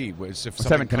 7 feet, if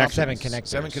 7 connections. 7 connectors.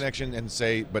 7 connection, and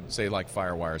say like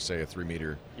FireWire, say a 3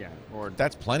 meter. Yeah, or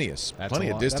that's plenty of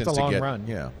distance that's a long to get. run.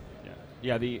 Yeah.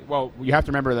 Yeah. You have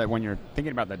to remember that when you're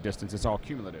thinking about that distance, it's all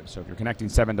cumulative. So if you're connecting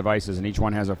 7 devices and each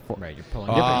one has a you're pulling.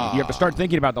 You have to start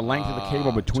thinking about the length of the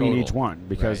cable between each one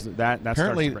because that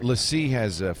apparently LaCie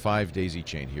has 5 daisy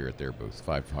chain here at their booth.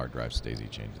 5 hard drives daisy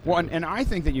chained. Well, and I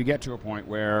think that you get to a point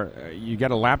where you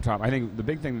get a laptop. I think the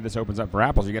big thing that this opens up for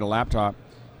Apple is you get a laptop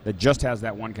that just has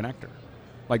that one connector.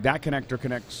 Like that connector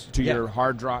connects to your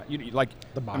hard drive.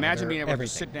 Imagine being able to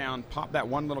sit down, pop that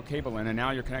one little cable in, and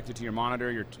now you're connected to your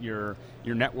monitor, your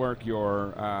network,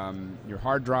 your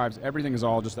hard drives. Everything is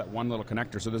all just that one little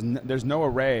connector. So there's no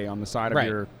array on the side of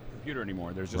your computer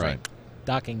anymore. There's just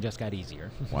docking just got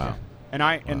easier. Wow.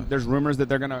 And there's rumors that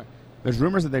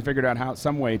they figured out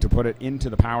some way to put it into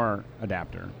the power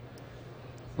adapter.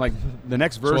 Like the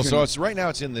next version. So it's right now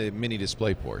it's in the mini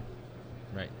display port.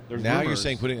 Right. Now you're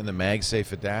saying put it in the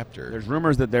MagSafe adapter. There's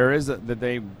rumors that that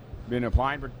they've been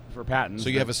applying for patents. So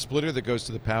you have a splitter that goes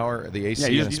to the power, the AC. Yeah,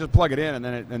 you just plug it in,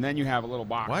 and then you have a little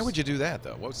box. Why would you do that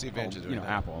though? What's the advantage of doing that?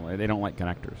 Apple, they don't like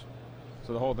connectors.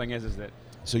 So the whole thing is that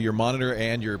So your monitor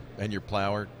and your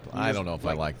plower, I don't know if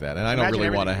I like that. And I don't imagine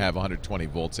really want to everything- have 120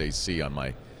 volts AC on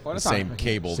my Well, the that's not- same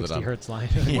cable that 60 I'm. hertz line.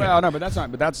 Well, no, but that's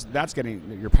not. But that's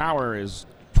getting your power is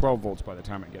 12 volts by the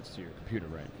time it gets to your computer,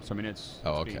 right? So I mean, it's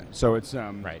Oh, okay. So it's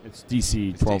Right. It's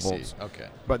DC It's 12 DC. volts. Okay.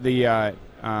 But the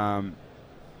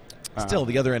Still,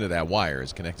 the other end of that wire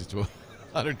is connected to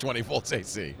 120 volts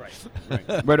AC.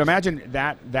 right. But imagine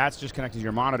that's just connected to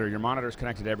your monitor. Your monitor is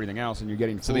connected to everything else, and you're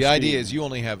getting. So full the idea speed. is you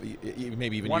only have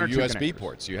maybe even One your or two USB connectors.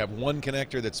 ports. You have one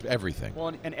connector that's everything.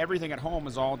 Well, and everything at home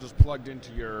is all just plugged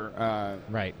into your.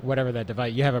 Right, whatever that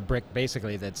device. You have a brick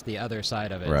basically that's the other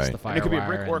side of it. Right. It's the And it could be a FireWire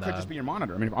brick, or it and could the- just be your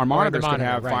monitor. I mean, our monitors could monitor,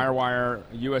 have right. FireWire,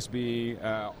 USB,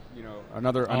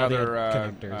 another All the uh,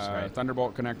 connectors, right.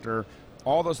 Thunderbolt connector.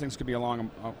 All those things could be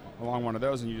along one of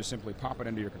those, and you just simply pop it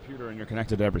into your computer, and you're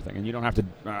connected to everything, and you don't have to.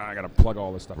 I got to plug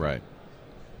all this stuff. in. Right.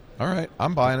 All right,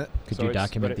 I'm buying it. Could So you it's-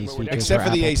 document but these we're features Except for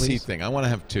the Apple, AC please? thing, I want to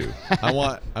have two. I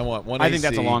want one. I think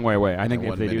that's a AC long way away. I think and if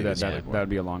one they do mini that, display that board. would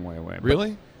be a long way away. But-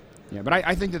 Really? yeah, but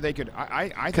I think that they could.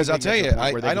 Because I'll tell you,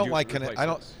 I don't like connect. I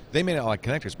don't. They may not like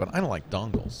connectors, but I don't like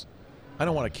dongles. I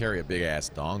don't want to carry a big ass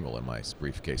dongle in my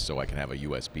briefcase so I can have a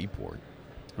USB port.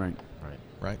 Right.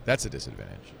 Right? That's a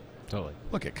disadvantage. Totally.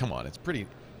 Look at, come on, it's pretty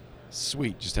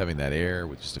sweet just having that air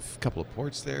with just a couple of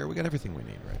ports there. We got everything we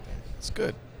need right there. It's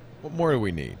good. What more do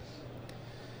we need?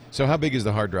 So how big is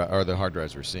the hard drive? Or the hard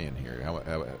drives we're seeing here? How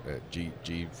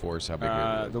G-Force? How big?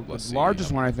 The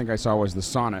largest one I think I saw was the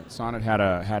Sonnet. Sonnet had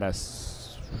a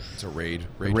It's a RAID.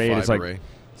 RAID 5 is like array.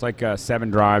 it's like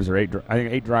 7 drives or 8. I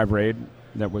think 8 drive RAID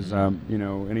that was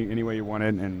any way you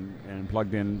wanted and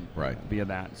plugged in Right. via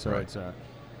that. So Right. it's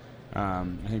I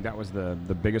think that was the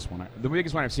biggest one. The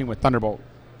biggest one I've seen with Thunderbolt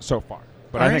so far.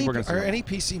 But I think we're going to see Are more. any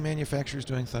PC manufacturers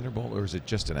doing Thunderbolt, or is it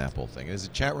just an Apple thing? Is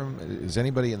it chat room? Is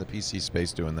anybody in the PC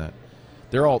space doing that?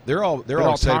 They're all all excited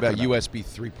about talking about USB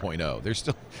 3.0.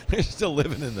 They're still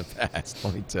living in the past.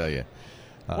 Let me tell you.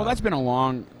 Well, that's been a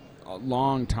long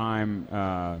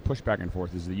time push back and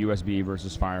forth. Is the USB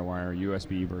versus FireWire,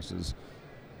 USB versus.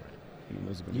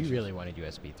 Those have been You issues. really wanted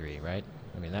USB 3, right?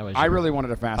 I mean, that was. I your- really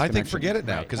wanted a fast. I think connection. forget it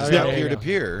now Right. because Oh, it's yeah, not there you peer to go.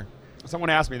 peer. Someone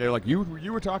asked me, they're like, "You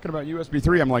were talking about USB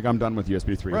 3." I'm like, "I'm done with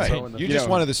USB 3." Right. So, You just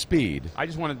wanted the speed.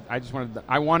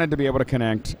 I wanted to be able to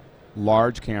connect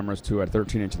large cameras to a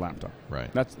 13-inch laptop. Right.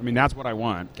 That's what I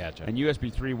want. Gotcha. And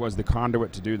USB 3 was the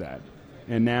conduit to do that.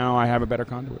 And now I have a better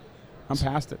conduit. I'm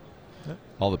past it.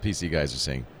 All the PC guys are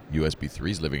saying USB 3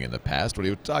 is living in the past. What are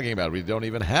you talking about? We don't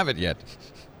even have it yet.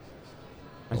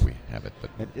 Well, we have it,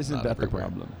 but Isn't not that the everywhere.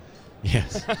 problem?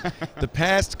 Yes. The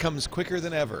past comes quicker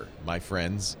than ever, my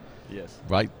friends. Yes.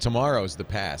 Right? Tomorrow's the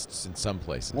past in some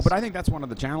places. Well, but I think that's one of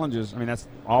the challenges. I mean, that's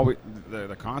always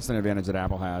the constant advantage that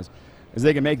Apple has is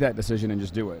they can make that decision and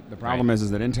just do it. The problem Right. is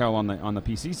that Intel on the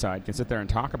PC side can sit there and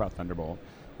talk about Thunderbolt,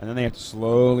 and then they have to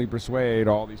slowly persuade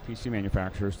all these PC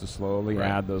manufacturers to slowly Right.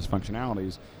 add those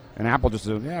functionalities. And Apple just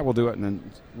says, "Yeah, we'll do it," and then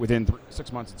within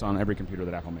 6 months, it's on every computer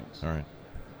that Apple makes. All right.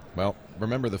 Well,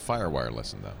 remember the FireWire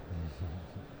lesson, though.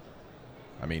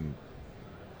 I mean,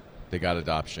 they got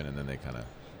adoption, and then they kind of...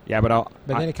 Yeah, but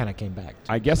But then it kind of came back.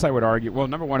 I guess I would argue. Well,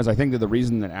 number one is I think that the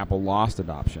reason that Apple lost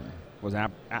adoption was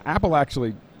Apple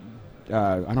actually.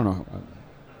 I don't know.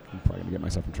 I'm probably going to get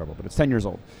myself in trouble, but it's 10 years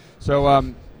old. So,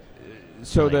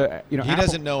 the He Apple,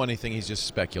 doesn't know anything. He's just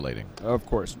speculating. Of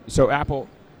course. So Apple.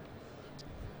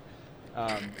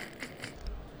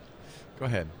 Go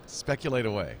ahead. Speculate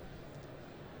away.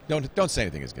 Don't say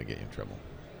anything that's going to get you in trouble.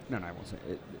 No, I won't say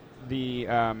it. The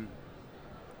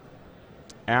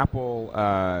Apple.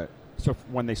 So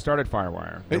when they started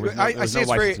FireWire, there was no, I there was see no it's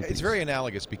licensing fees. very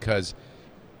analogous because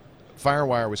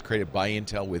FireWire was created by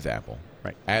Intel with Apple,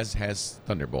 Right. as has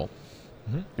Thunderbolt,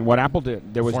 And what Apple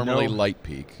did, there was formerly no.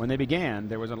 Lightpeak. When they began,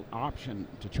 there was an option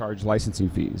to charge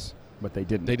licensing fees, but they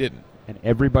didn't. They didn't. And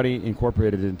everybody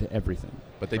incorporated it into everything.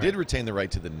 But they did retain the right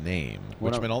to the name, What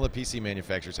which el- meant all the PC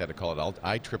manufacturers had to call it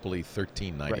IEEE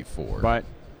 1394.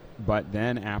 But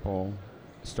then Apple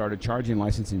started charging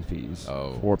licensing fees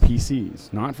Oh. for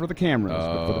PCs, not for the cameras,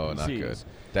 but for Oh, the not PCs. good.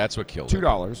 That's what killed it.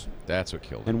 $2. That's what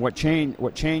killed it. And what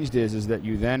changed is that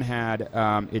you then had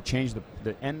it changed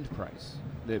the end price.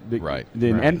 Right.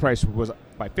 The Right. end price was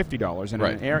by $50, and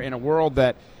Right. in a world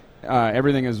that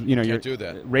everything is you're Can't do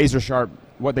that. razor sharp.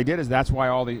 What they did is that's why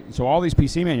all these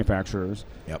PC manufacturers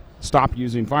Yep. stopped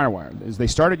using FireWire. As they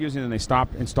started using it and they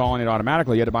stopped installing it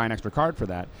automatically, you had to buy an extra card for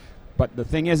that. But the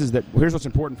thing is that here's what's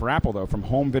important for Apple though, from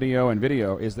home video and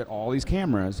video, is that all these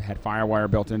cameras had FireWire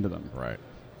built into them, Right.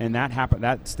 and that happened.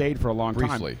 That stayed for a long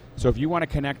Briefly. time. So if you want to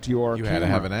connect your You camera, had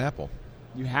to have an Apple.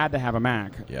 you had to have a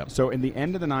Mac. Yep. So in the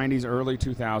end of the 90s, early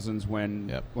 2000s, when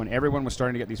Yep. everyone was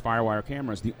starting to get these FireWire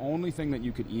cameras, the only thing that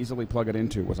you could easily plug it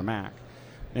into was a Mac.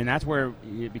 And that's where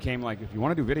it became like, if you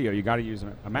want to do video, you got to use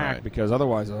a Mac Right. because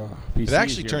otherwise, PCs, It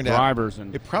actually your turned drivers, out.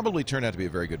 and It probably turned out to be a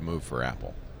very good move for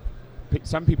Apple.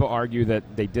 some people argue that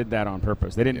they did that on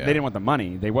purpose. They didn't. Yeah. They didn't want the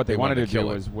money. What they wanted to do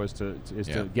kill it. was to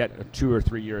Yeah. get a 2 or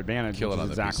 3 year advantage. Kill which it is on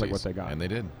the exactly PCs. what they got. And they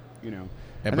did. You know.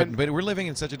 And And but we're living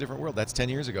in such a different world. That's 10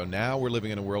 years ago. Now we're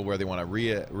living in a world where they want to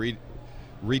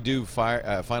redo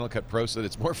Final Cut Pro so that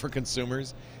it's more for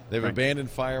consumers. They've Right. abandoned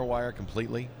FireWire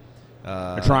completely.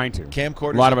 They're trying to.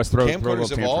 Camcorders. A lot of us throw camcorders little have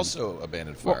tantrums. also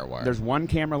abandoned FireWire. Well, there's one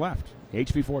camera left,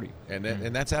 HV40.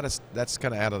 and that's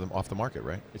kind of off the market,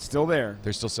 right? It's still there.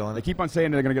 They're still selling They it. keep on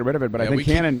saying they're going to get rid of it, but I Yeah, think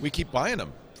Canon. we keep buying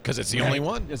them because it's the only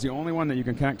one. It's the only one that you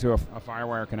can connect to a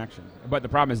FireWire connection. But the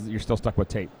problem is that you're still stuck with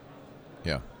tape.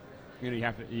 Yeah. You know, you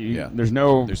have to. Yeah. There's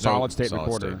no There's no solid state solid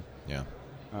recorder. state.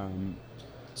 Yeah. Um,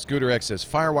 Scooter X says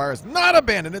FireWire is not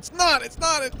abandoned. It's not. It's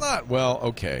not. It's not. Well,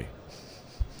 okay.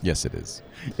 Yes, it is.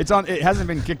 it's on. It hasn't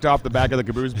been kicked off the back of the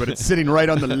caboose, but it's sitting right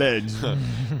on the ledge.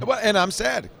 Well, and I'm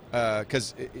sad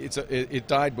because it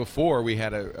died before we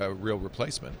had a real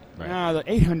replacement. The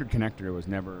 800 connector was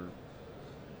never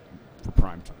for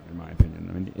prime time, in my opinion.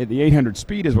 I mean, the 800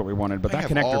 speed is what we wanted, but I that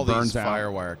have connector all burns these out.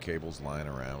 FireWire cables lying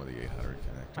around with the 800 connector.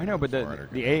 I know, but the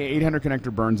 400 connector. 800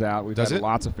 connector burns out. We've Does had it?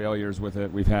 lots of failures with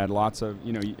it. We've had lots of,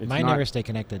 it's Mine not, never stay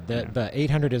connected. The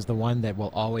 800 is the one that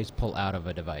will always pull out of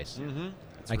a device. Mm-hmm.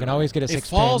 I can always get a It 6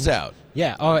 falls pin. out.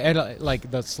 Yeah. Oh, and like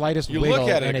the slightest You wiggle, look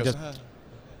at it and and it goes, just,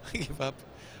 I give up.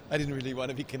 I didn't really want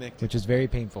to be connected. which is very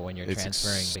painful when you're It's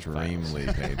transferring big files.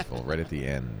 extremely painful right at the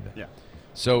end. Yeah.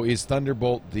 So is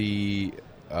Thunderbolt the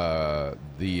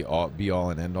be all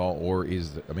and end all, or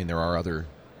there are other?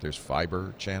 There's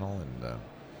fiber channel and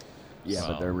Yeah,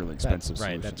 but they're really That's expensive.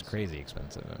 right. That's solutions. crazy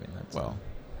expensive. I mean, that's well,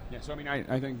 Yeah, so I mean,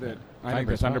 I think that the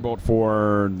Fiber's fine. Thunderbolt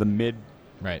for the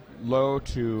right. low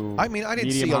to I didn't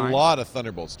medium see a high, lot of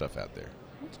Thunderbolt stuff out there.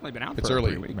 It's only been out It's for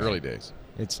early 3 weeks. early days.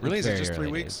 It's Really, it's is it very just 3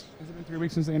 early weeks? days. Has it been 3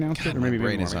 weeks since they announced God, it? Or my maybe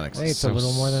brain more, is right? not I think it's a so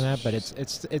little more than that, but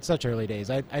it's such early days.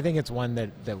 I think it's one that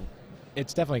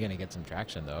it's definitely going to get some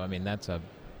traction though. I mean,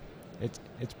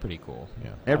 it's pretty cool. Yeah.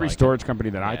 Every I like storage company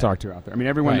that I Yeah. talk to out there, I mean,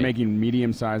 everyone Right. making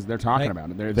medium size, they're talking Like, about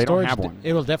it. They don't Storage have one.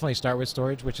 It will definitely start with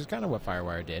storage, which is kind of what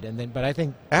FireWire did, and then but I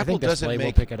think Apple Display doesn't will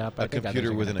make pick it up. I a think others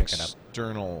computer are with an gonna pick it up.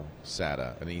 external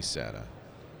SATA, an eSATA.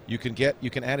 You can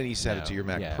add an eSATA No, to your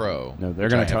Mac yeah. Pro. No, they're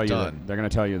which going I to tell have you. done. They're going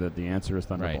to tell you that the answer is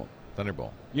Thunderbolt.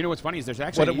 Thunderbolt. You know what's funny is there's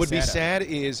actually What it would be eSATA. sad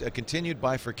is a continued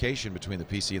bifurcation between the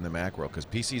PC and the Mac world, because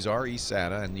PCs are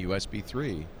eSATA and USB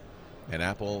 3, and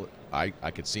Apple, I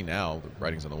could see now, the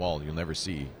writing's on the wall, you'll never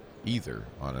see either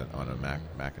on a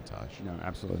Macintosh. No,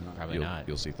 absolutely not. Probably not.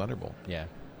 You'll see Thunderbolt. Yeah.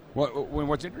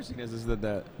 What's interesting is that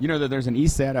that there's an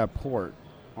eSATA port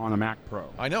on a Mac Pro.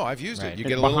 I know, I've used Right. it. You It's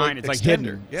get a little behind. It's like extender.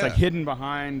 hidden. Yeah. It's like hidden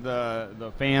behind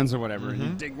the fans or whatever, and you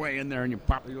Mhm. dig way in there and you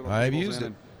pop your little. I've cables used in it.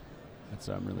 and That's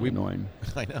really annoying.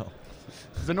 I know.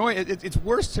 It's annoying. It's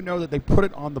worse to know that they put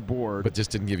it on the board, But just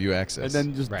didn't give you access. and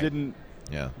then just Right. didn't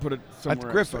yeah. put it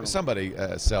somewhere. Griff, external. somebody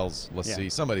sells, Yeah.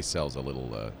 somebody sells a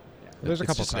little. There's a it's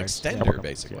couple just an cards. extender, Couple cards,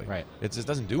 basically. yeah. Right. It just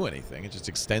doesn't do anything. It just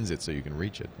extends it so you can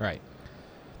reach it. Right.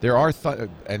 There are,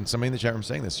 and somebody in the chat room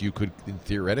saying this, you could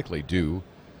theoretically do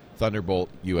Thunderbolt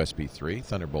USB 3,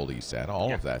 Thunderbolt eSATA.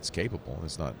 All of that's capable.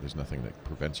 There's nothing that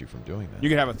prevents you from doing that. You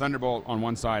could have a Thunderbolt on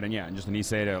one side, and just an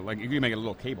eSATA. Like you could make it a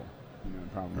little cable,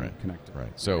 probably Right. connect it.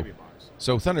 Right. So, Maybe a box.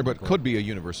 so Thunderbolt could be a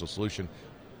universal solution.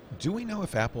 Do we know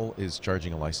if Apple is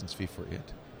charging a license fee for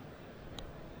it?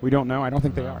 We don't know. I don't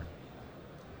think they No.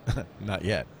 are. Not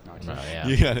yet. No, yeah.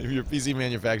 Yeah, if you're a PC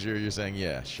manufacturer, you're saying,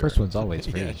 yeah, sure. First one's always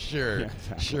free. Yeah, sure. Yeah,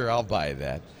 exactly. Sure, I'll buy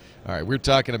that. All right, we're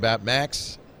talking about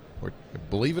Macs.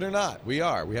 Believe it or not, we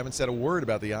are. We haven't said a word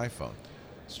about the iPhone.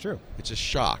 It's true. It's a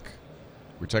shock.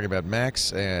 We're talking about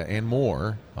Macs and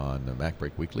more on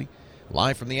MacBreak Weekly.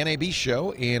 Live from the NAB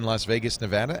show in Las Vegas,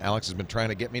 Nevada. Alex has been trying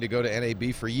to get me to go to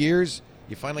NAB for years.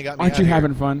 You finally got me Aren't out you here.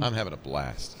 having fun? I'm having a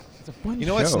blast. It's a fun You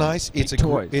know what's show. nice? Big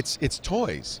toys. It's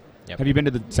toys. Yep. Have you been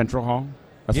to the Central Hall?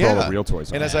 That's where all the real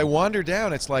toys are. And as I wander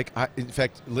down, it's like, in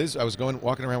fact, Liz, I was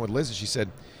walking around with Liz, and she said,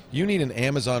 "You need an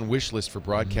Amazon wish list for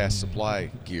broadcast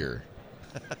supply gear."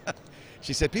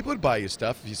 She said, "People would buy you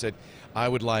stuff if you said, I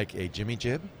would like a Jimmy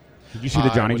Jib." Did you see the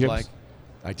Johnny would Jibs?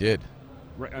 I did.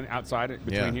 Right outside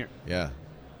between Yeah. here. Yeah.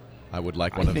 I would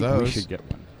like I one of think those. we should get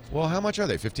one. Well, how much are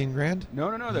they? 15 grand?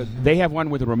 No. They have one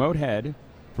with a remote head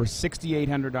for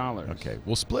 $6,800. Okay,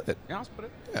 we'll split it. Yeah, I'll split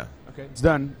it. Yeah. Okay, it's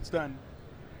done. It's done.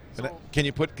 Can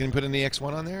you put an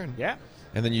EX1 on there? Yeah.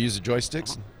 And then you use the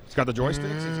joysticks? It's got the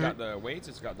joysticks, it's got the weights,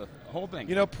 it's got the whole thing.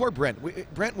 You know, poor Brent.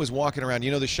 Brent was walking around.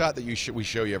 You know the shot that we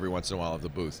show you every once in a while of the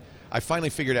booth? I finally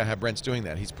figured out how Brent's doing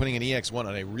that. He's putting an EX1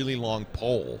 on a really long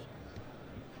pole.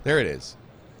 There it is.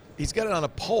 He's got it on a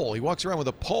pole. He walks around with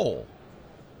a pole.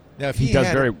 Now, if he does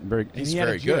very, very. He's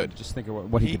very good. Just think of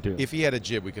what he could do. If he had a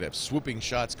jib, we could have swooping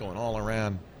shots going all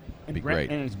around. It'd be great.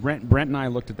 And Brent and I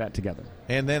looked at that together.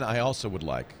 And then I also would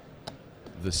like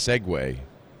the Segway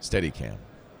Steadicam.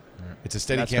 It's a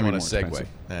Steadicam on a Segway. Expensive.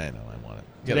 I know, I want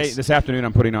it. This afternoon,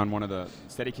 I'm putting on one of the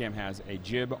Steadicam has a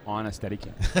jib on a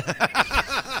Steadicam.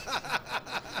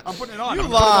 I'm putting it on. You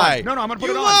lie. No, I'm going to put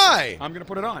it on. You lie. I'm going to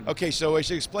put it on. Okay, so I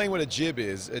should explain what a jib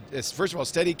is. First of all,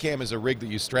 Steadicam is a rig that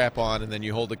you strap on, and then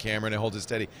you hold the camera, and it holds it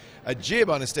steady. A jib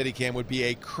on a Steadicam would be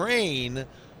a crane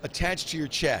attached to your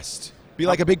chest. Be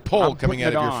like a big pole coming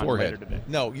out of your forehead.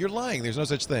 No, you're lying. There's no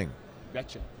such thing.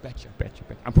 Betcha.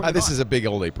 I'm putting this is a big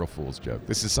old April Fool's joke.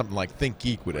 This is something like Think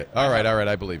Geek would it. All right,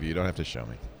 I believe you. You don't have to show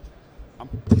me.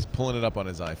 He's pulling it up on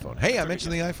his iPhone. Hey, I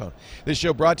mentioned the iPhone. This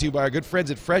show brought to you by our good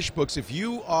friends at FreshBooks. If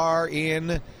you are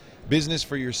in business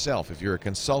for yourself, if you're a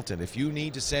consultant, if you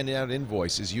need to send out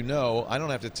invoices, you know, I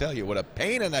don't have to tell you what a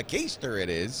pain in the keister it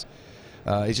is.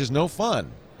 It's just no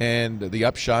fun. And the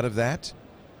upshot of that,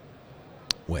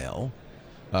 well,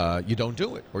 you don't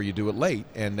do it, or you do it late,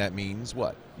 and that means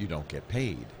what? You don't get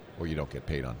paid, or you don't get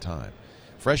paid on time.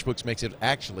 FreshBooks makes it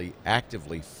actually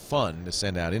actively fun to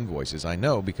send out invoices. I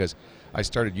know because I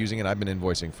started using it. I've been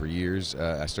invoicing for years.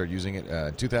 I started using it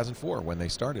in 2004 when they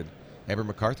started. Amber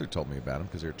MacArthur told me about them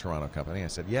because they're a Toronto company. I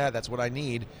said, yeah, that's what I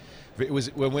need. It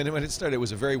was when it started, it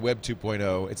was a very Web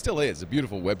 2.0. It still is a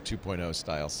beautiful Web 2.0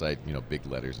 style site. You know, big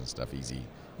letters and stuff,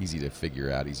 easy to figure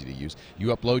out, easy to use.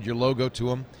 You upload your logo to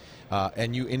them,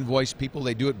 and you invoice people.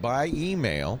 They do it by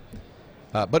email.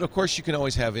 But, of course, you can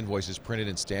always have invoices printed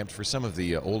and stamped. For some of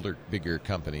the older, bigger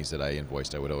companies that I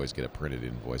invoiced, I would always get a printed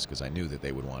invoice because I knew that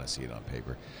they would want to see it on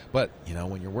paper. But, you know,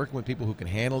 when you're working with people who can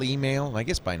handle email, and I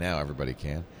guess by now everybody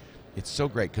can, it's so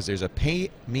great because there's a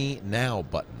Pay Me Now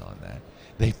button on that.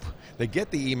 They get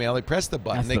the email, they press the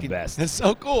button. That's the best. It's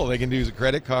so cool. They can use a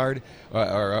credit card,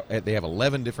 or they have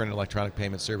 11 different electronic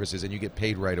payment services, and you get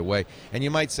paid right away. And you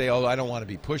might say, oh, I don't want to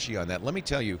be pushy on that. Let me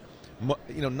tell you,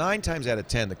 9 times out of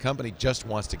 10, the company just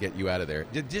wants to get you out of there.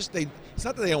 It's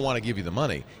not that they don't want to give you the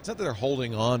money. It's not that they're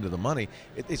holding on to the money.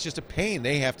 It's just a pain.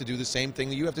 They have to do the same thing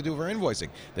that you have to do for invoicing.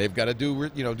 They've got to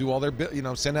do all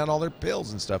their, send out all their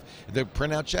bills and stuff. They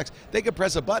print out checks. They can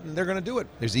press a button. They're going to do it.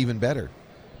 There's even better.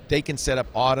 They can set up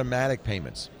automatic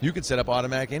payments. You can set up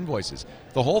automatic invoices.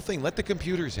 The whole thing. Let the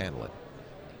computers handle it.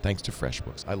 Thanks to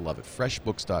FreshBooks. I love it.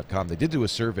 FreshBooks.com. They did do a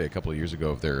survey a couple of years ago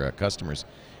of their customers,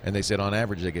 and they said on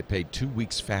average they get paid 2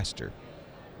 weeks faster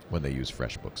when they use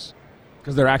FreshBooks.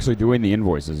 Because they're actually doing the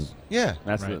invoices. Yeah.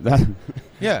 That's right.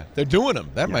 Yeah, they're doing them.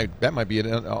 That might be it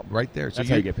right there. So that's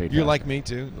how you get paid You're faster. like me,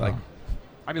 too? Like,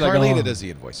 I'd be Carlita does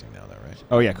the invoicing now, though, right?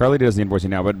 Oh, yeah, Carlita does the invoicing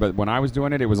now. But when I was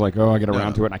doing it, it was like, I get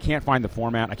around to it. And I can't find the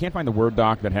format. I can't find the Word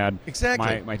doc that had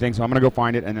my thing. So I'm going to go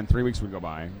find it, and then 3 weeks would go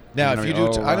by. Now, if you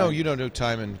do, I know you don't do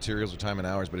time and materials or time and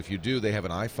hours, but if you do, they have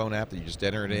an iPhone app that you just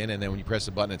enter it in, and then when you press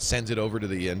the button, it sends it over to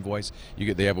the invoice.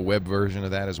 They have a web version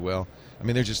of that as well. I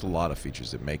mean, there's just a lot of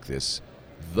features that make this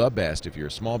the best. If you're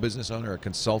a small business owner, a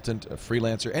consultant, a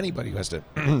freelancer, anybody who has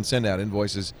to send out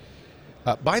invoices.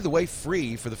 By the way,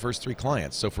 free for the first 3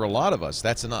 clients. So for a lot of us,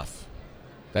 that's enough.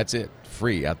 That's it.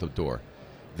 Free out the door.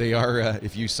 They are,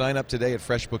 if you sign up today at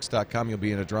FreshBooks.com, you'll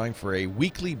be in a drawing for a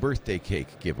weekly birthday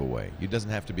cake giveaway. It doesn't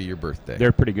have to be your birthday.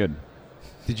 They're pretty good.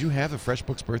 Did you have a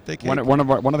FreshBooks birthday cake? One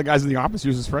of the guys in the office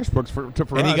uses FreshBooks for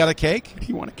and us. He got a cake?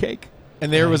 He won a cake.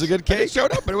 And there was a good cake? It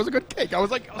showed up, and it was a good cake. I was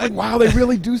like, wow, they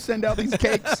really do send out these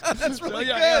cakes. That's really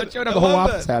good. Yeah, it showed up. The whole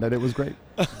office had it. It was great.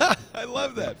 I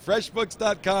love that.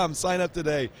 FreshBooks.com. Sign up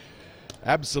today.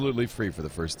 Absolutely free for the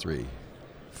first 3.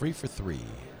 Free for 3.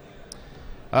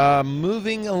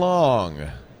 Moving along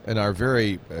in our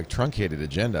very truncated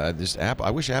agenda, I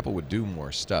wish Apple would do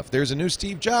more stuff. There's a new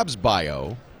Steve Jobs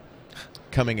bio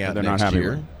coming out next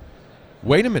year.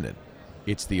 Wait a minute.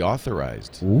 It's the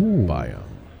authorized bio.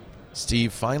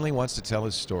 Steve finally wants to tell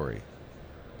his story.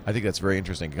 I think that's very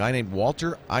interesting. A guy named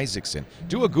Walter Isaacson.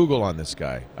 Do a Google on this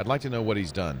guy. I'd like to know what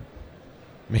he's done.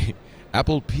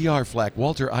 Apple PR flack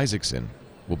Walter Isaacson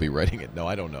will be writing it. No,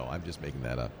 I don't know. I'm just making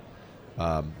that up.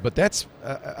 But that's,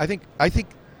 I think,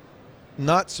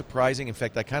 not surprising. In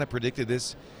fact, I kind of predicted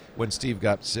this when Steve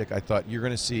got sick. I thought you're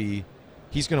going to see,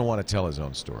 he's going to want to tell his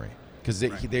own story. Because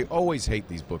they always hate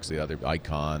these books, the other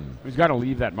Icon. He's got to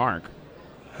leave that mark.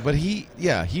 But he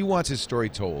wants his story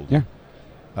told.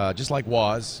 Yeah. Just like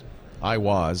Woz.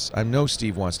 I know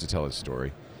Steve wants to tell his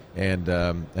story, and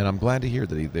I'm glad to hear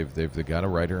that they've got a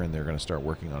writer and they're going to start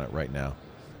working on it right now.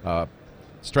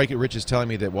 Strike It Rich is telling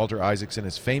me that Walter Isaacson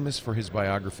is famous for his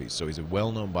biographies, so he's a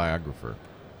well-known biographer.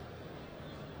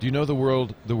 Do you know the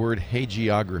word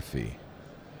hagiography?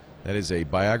 That is a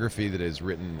biography that is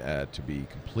written to be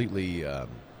completely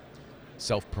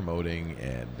self-promoting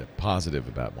and positive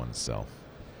about oneself.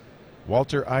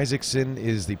 Walter Isaacson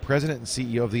is the president and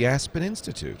CEO of the Aspen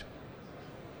Institute.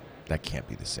 That can't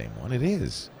be the same one. It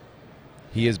is.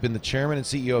 He has been the chairman and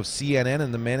CEO of CNN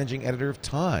and the managing editor of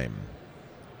Time.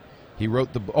 He wrote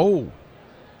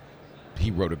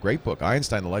he wrote a great book,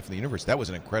 Einstein, The Life of the Universe. That was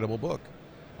an incredible book.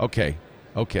 Okay.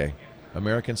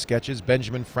 American Sketches,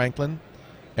 Benjamin Franklin,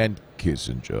 and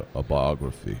Kissinger, a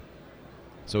biography.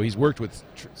 So he's worked with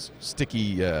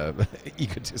sticky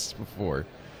egotists before.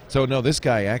 So, no, this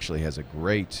guy actually has a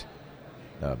great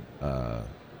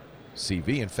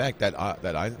CV. In fact, that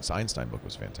Einstein book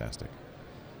was fantastic.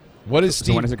 What is Steve?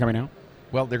 So when is it coming out?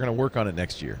 Well, they're going to work on it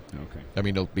next year. Okay. I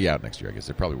mean, it'll be out next year, I guess.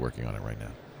 They're probably working on it right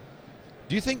now.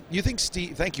 Do you think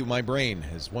Steve... Thank you. My brain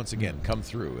has once again come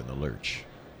through in the lurch.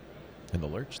 In the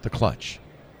lurch? The clutch.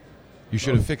 You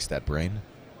should have fixed that, brain,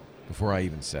 before I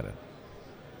even said it.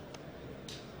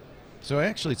 So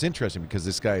actually, it's interesting because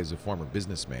this guy is a former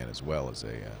businessman as well as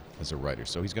a writer.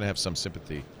 So he's going to have some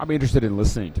sympathy. I'll be interested in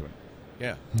listening to it.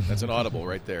 Yeah, that's an audible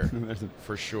right there,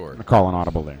 for sure. I'm going to call an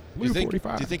audible there. Do you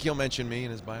think he'll mention me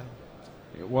in his bio?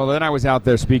 Well, then I was out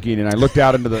there speaking, and I looked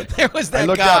out into the... There was that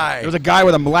guy. There was a guy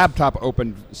with a laptop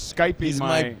open, Skyping He's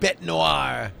my bête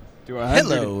noire.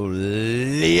 Hello,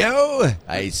 Leo.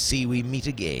 I see we meet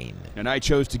again. And I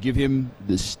chose to give him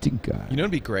the stink eye. You know,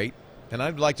 it'd be great, and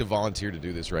I'd like to volunteer to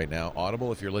do this right now.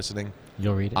 Audible, if you're listening.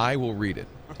 You'll read it? I will read it.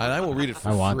 And I will read it for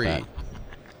I want free. that.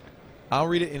 I'll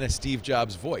read it in a Steve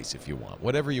Jobs voice if you want.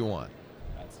 Whatever you want.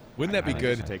 Wouldn't that be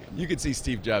good? You could see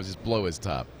Steve Jobs just blow his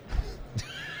top.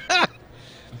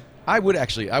 I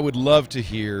would love to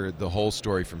hear the whole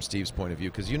story from Steve's point of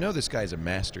view, because you know this guy's a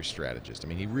master strategist. I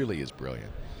mean, he really is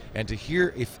brilliant. And to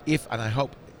hear if and I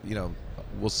hope,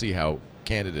 we'll see how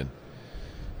candid and,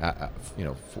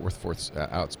 forth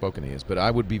outspoken he is, but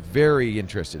I would be very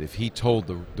interested if he told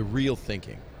the real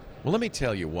thinking. Well, let me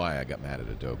tell you why I got mad at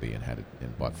Adobe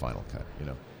and bought Final Cut.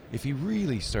 If he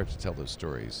really starts to tell those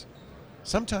stories,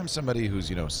 sometimes somebody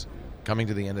who's, coming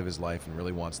to the end of his life and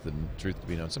really wants the truth to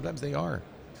be known, sometimes they are.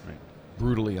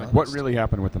 Brutally honest. What really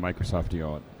happened with the Microsoft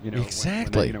deal?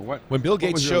 Exactly. When Bill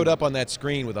Gates showed up on that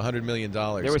screen with $100 million,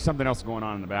 there was something else going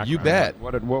on in the background. You bet.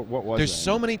 What was? There's that?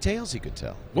 so many tales he could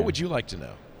tell. What would you like to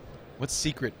know? What's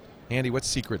secret, Andy? What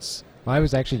secrets? Well, I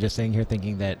was actually just sitting here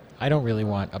thinking that I don't really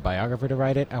want a biographer to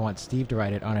write it. I want Steve to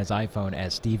write it on his iPhone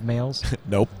as Steve Mails.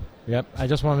 Nope. Yep. I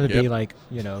just want him to be like,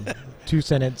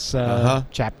 2-sentence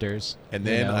chapters. And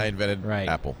then I invented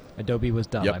Apple. Adobe was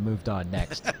dumb. Yep. I moved on.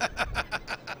 Next.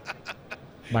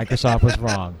 Microsoft was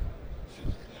wrong.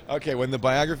 Okay, when the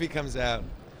biography comes out,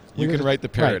 you can write the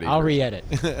parody. Right, I'll re-edit.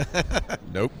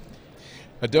 Nope.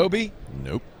 Adobe?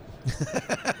 Nope.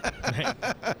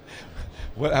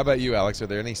 How about you, Alex? Are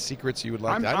there any secrets you would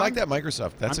like? I like that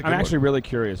Microsoft. That's a good one. I'm actually really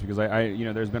curious because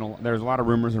there's a lot of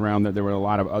rumors around that there were a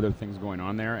lot of other things going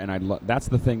on there, and that's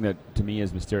the thing that to me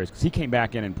is mysterious because he came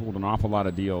back in and pulled an awful lot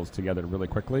of deals together really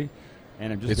quickly,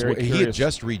 and I'm just very curious. He had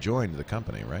just rejoined the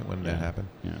company, right, when that happened?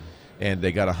 Yeah. And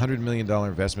they got a $100 million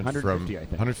investment 150, from I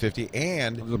think. 150,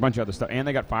 and there's a bunch of other stuff, and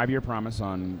they got 5-year promise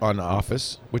on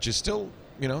Office, which is still,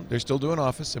 they're still doing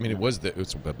Office. I mean,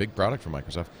 it's a big product for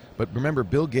Microsoft. But remember,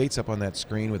 Bill Gates up on that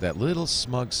screen with that little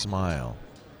smug smile,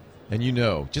 and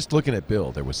just looking at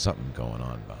Bill, there was something going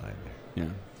on behind there.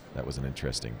 Yeah, that was an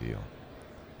interesting deal.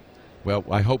 Well,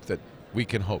 we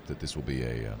can hope that this will be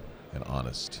an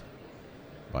honest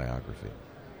biography.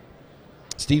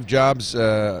 Steve Jobs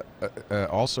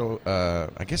also,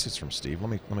 I guess it's from Steve.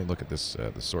 Let me look at this,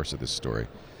 the source of this story.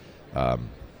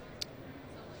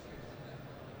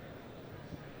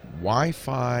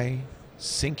 Wi-Fi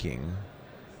syncing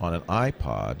on an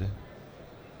iPod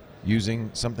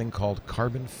using something called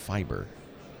carbon fiber.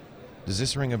 Does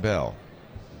this ring a bell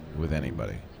with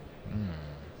anybody?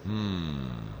 Let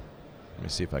me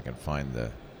see if I can find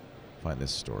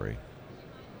this story.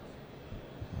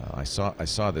 I saw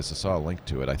this. I saw a link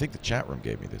to it. I think the chat room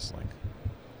gave me this link.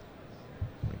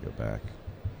 Let me go back.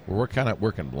 Well, we're kind of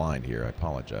working blind here. I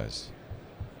apologize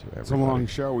to everybody. It's a long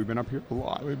show. We've been up here a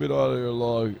lot. We've been on here a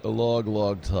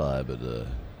long time.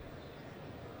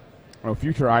 But,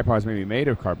 future iPods may be made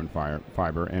of carbon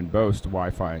fiber and boast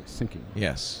Wi-Fi syncing.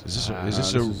 Yes. Is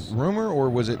this a rumor, or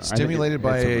was it stimulated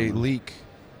by a leak?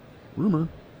 Rumor.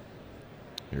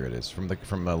 Here it is from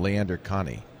Leander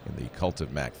Connie. in the cult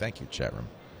of Mac. Thank you, chat room,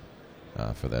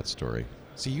 for that story.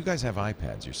 See, you guys have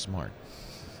iPads. You're smart.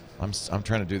 I'm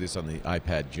trying to do this on the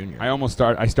iPad Junior.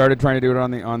 I started trying to do it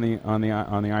on the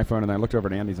iPhone, and I looked over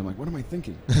at Andy's. I'm like, what am I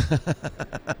thinking?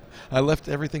 I left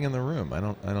everything in the room. I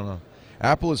don't know.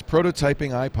 Apple is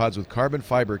prototyping iPods with carbon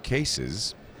fiber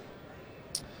cases.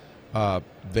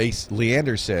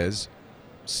 Leander says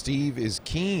Steve is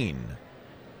keen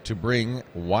to bring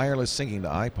wireless syncing to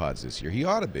iPods this year. He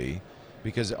ought to be,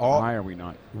 because why are we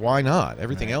not? Why not?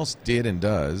 Everything else did and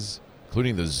does,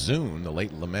 including the Zune, the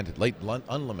late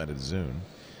unlimited Zune.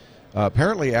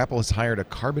 Apparently, Apple has hired a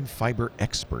carbon fiber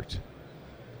expert.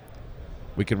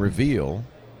 We can reveal.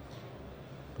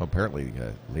 Apparently,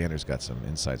 Leander's got some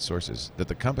inside sources that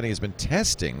the company has been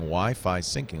testing Wi-Fi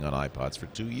syncing on iPods for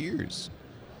 2 years.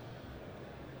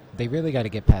 They really got to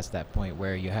get past that point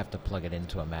where you have to plug it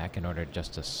into a Mac in order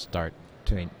just to start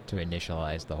to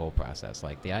initialize the whole process.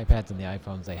 Like the iPads and the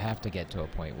iPhones, they have to get to a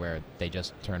point where they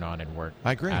just turn on and work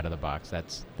I agree. out of the box.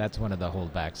 That's one of the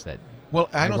holdbacks that. Well,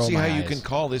 I don't see how you eyes. can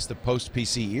call this the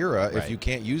post-PC era if Right. you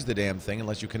can't use the damn thing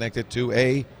unless you connect it to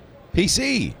a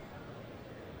PC.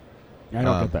 I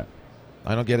don't get that.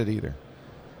 I don't get it either.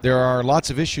 There are lots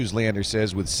of issues, Leander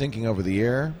says, with syncing over the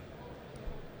air.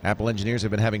 Apple engineers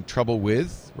have been having trouble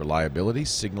with reliability,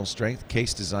 signal strength,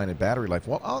 case design, and battery life.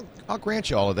 Well, I'll grant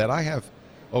you all of that. I have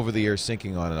over-the-air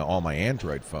syncing on all my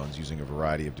Android phones using a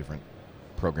variety of different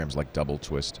programs like Double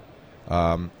Twist.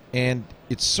 And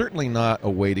it's certainly not a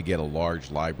way to get a large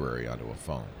library onto a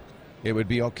phone. It would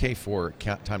be okay for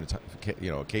time to time,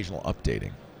 occasional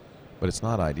updating, but it's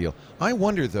not ideal. I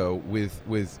wonder, though,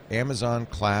 with Amazon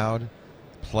Cloud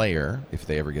Player, if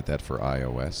they ever get that for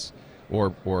iOS,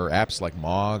 or apps like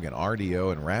Mog and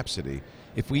RDO and Rhapsody,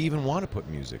 if we even want to put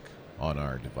music on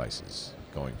our devices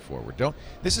going forward.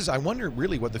 I wonder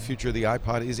really what the future of the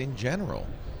iPod is in general.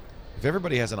 If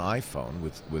everybody has an iPhone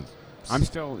with I'm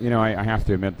still, I have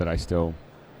to admit that I still.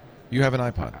 You have an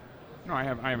iPod? No, I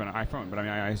have an iPhone, but I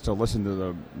mean, I still listen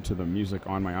to the music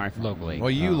on my iPhone Locally.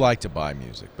 Well, you like to buy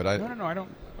music, but I. No, I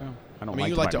don't. Well, I don't. I mean,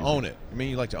 you like like to buy own music. it. I mean,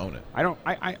 you like to own it. I don't.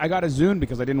 I got a Zune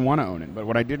because I didn't want to own it, but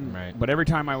what I didn't. Right. But every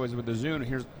time I was with the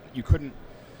Zune, you couldn't.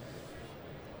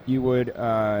 You would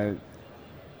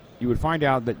find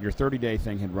out that your 30-day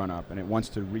thing had run up, and it wants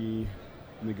to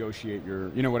renegotiate your,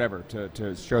 whatever,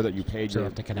 to show that you paid So you your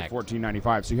have to connect.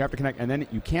 $14.95. So you have to connect, and then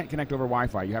you can't connect over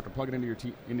Wi-Fi. You have to plug it into your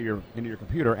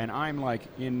computer, and I'm like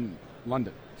in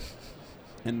London,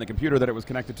 and the computer that it was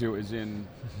connected to is in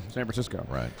San Francisco.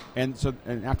 Right. And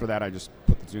after that, I just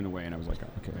put the Zune away, and I was like,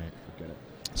 okay, forget it.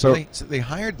 So they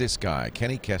hired this guy,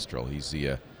 Kenny Kestrel. He's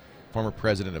the former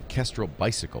president of Kestrel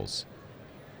Bicycles.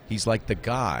 He's like the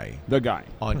guy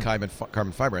on carbon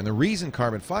fiber. And the reason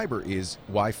carbon fiber is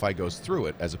Wi-Fi goes through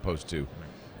it as opposed to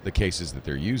the cases that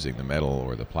they're using, the metal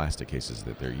or the plastic cases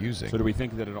that they're using. So do we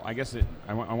think that it'll, I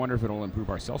wonder if it'll improve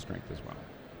our cell strength as well.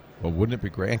 Well, wouldn't it be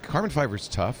great? And carbon fiber's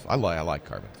tough. I like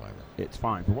carbon fiber. It's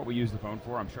fine. For what we use the phone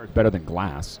for, I'm sure it's better than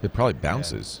glass. It probably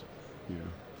bounces.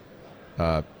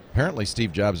 Yeah. Apparently,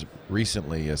 Steve Jobs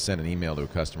recently sent an email to a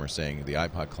customer saying the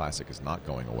iPod Classic is not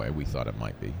going away. We thought it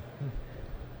might be.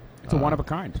 It's a one of a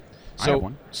kind. I have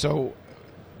one. So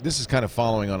this is kind of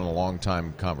following on a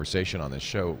long-time conversation on this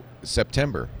show.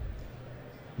 September.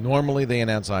 Normally they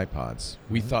announce iPods.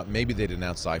 We thought maybe they'd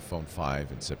announce iPhone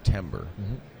 5 in September,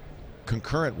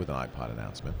 concurrent with an iPod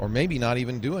announcement, or maybe not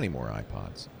even do any more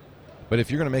iPods. But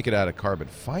if you're going to make it out of carbon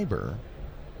fiber,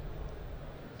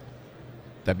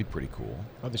 that'd be pretty cool.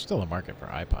 Oh, there's still a market for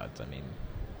iPods. I mean,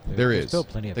 There there's is. still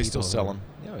plenty of They people still sell who-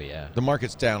 them. Oh yeah. The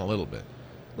market's down a little bit.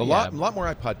 A Yeah. lot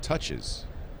more iPod Touches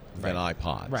than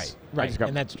iPods. Right, just got-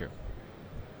 and that's true.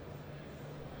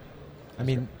 I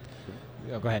mean,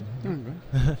 go ahead.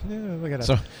 Look at us.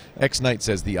 So X Knight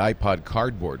says the iPod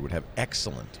Cardboard would have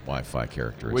excellent Wi-Fi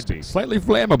characteristics. Would be slightly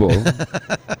flammable,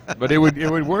 but it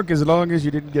would work as long as you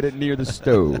didn't get it near the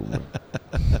stove,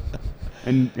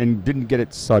 and didn't get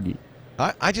it soggy.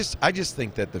 I just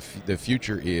think that the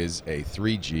future is a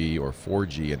 3G or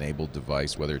 4G enabled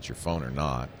device, whether it's your phone or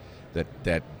not,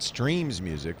 that streams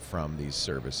music from these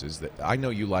services. That I know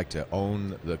you like to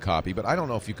own the copy, but I don't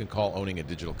know if you can call owning a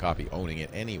digital copy owning it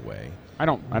anyway. I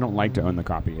don't like to own the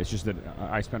copy. It's just that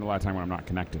I spend a lot of time when I'm not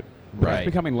connected. But Right. It's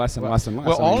becoming less and less and less.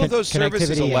 Well, I mean, all of those services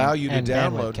Connectivity allow you to and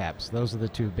download bandwidth caps. Those are the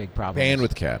two big problems.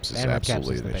 bandwidth caps. Is Bandwidth caps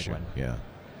absolutely is the an big issue. one. Yeah,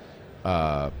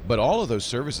 but all of those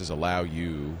services allow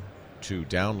you to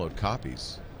download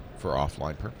copies for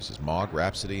offline purposes. Mog,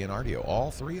 Rhapsody, and RDO, all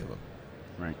three of them.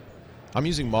 right. I'm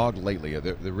using Mog lately.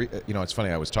 It's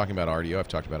funny. I was talking about RDO. I've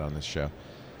talked about it on this show.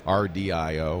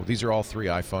 RDIO. These are all three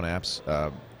iPhone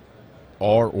apps.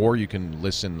 Or you can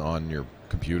listen on your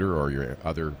computer or your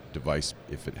other device,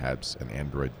 if it has an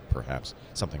Android, perhaps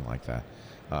something like that.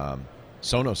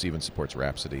 Sonos even supports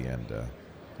Rhapsody and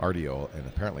Rdio, and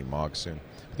apparently Mog soon.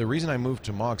 The reason I moved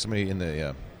to Mog, somebody in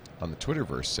the on the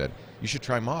Twitterverse said you should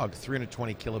try Mog,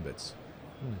 320 kilobits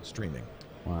streaming.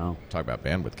 Wow. Talk about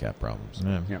bandwidth cap problems.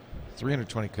 Yeah. Yep.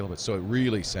 320 kilobits, so it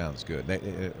really sounds good.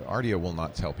 Rdio will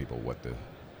not tell people what the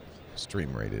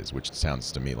stream rate is, which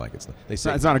sounds to me like it's. They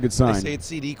say It's not a good sign. They say it's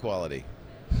CD quality.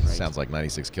 Right. Sounds like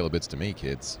 96 kilobits to me,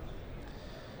 kids.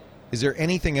 Is there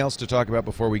anything else to talk about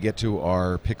before we get to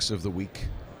our picks of the week?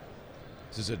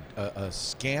 This is a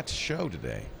scant show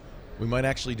today. We might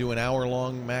actually do an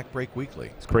hour-long MacBreak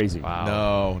Weekly. It's crazy.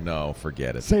 Wow. No,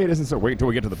 forget it. Say it isn't so. Wait until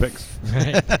we get to the picks.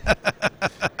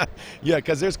 Yeah,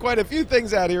 because there's quite a few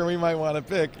things out here we might want to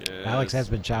pick. Alex has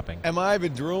been shopping. Am I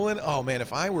been drooling? Oh, man,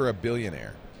 if I were a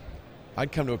billionaire,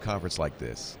 I'd come to a conference like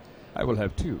this. I will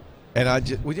have 2. And I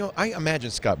imagine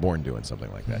Scott Bourne doing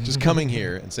something like that. Just coming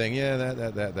here and saying, yeah,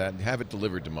 that, and have it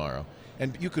delivered tomorrow.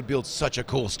 And you could build such a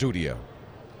cool studio.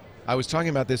 I was talking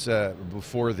about this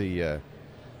before we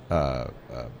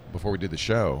did the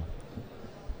show.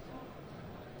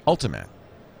 Ultimat.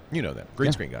 You know them.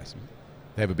 Green screen guys.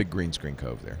 They have a big green screen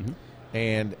cove there. Mm-hmm.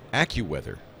 And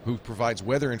AccuWeather, who provides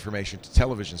weather information to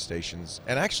television stations.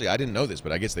 And actually, I didn't know this,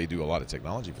 but I guess they do a lot of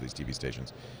technology for these TV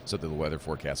stations so that the weather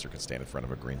forecaster can stand in front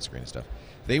of a green screen and stuff.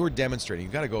 They were demonstrating.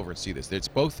 You've got to go over and see this. It's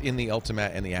both in the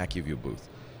Ultimat and the AccuView booth.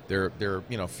 They're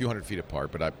a few hundred feet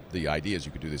apart, but the idea is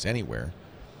you could do this anywhere.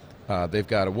 They've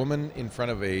got a woman in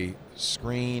front of a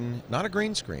screen, not a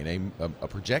green screen, a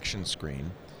projection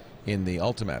screen in the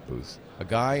Ultimat booth. A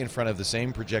guy in front of the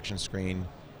same projection screen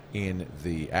in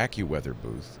the AccuWeather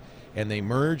booth. And they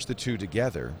merge the two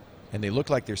together, and they look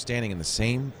like they're standing in the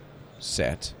same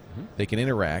set. Mm-hmm. They can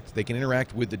interact. They can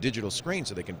interact with the digital screen,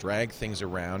 so they can drag things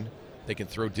around. They can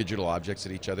throw digital objects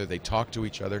at each other. They talk to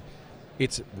each other.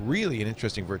 It's really an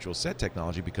interesting virtual set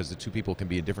technology because the two people can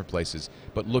be in different places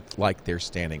but look like they're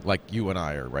standing, like you and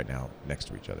I are right now next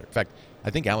to each other. In fact, I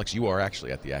think, Alex, you are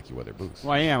actually at the AccuWeather booth.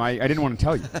 Well, I am. I didn't want to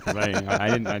tell you. I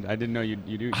didn't know you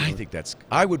do. I think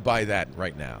I would buy that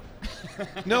right now.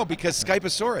 No, because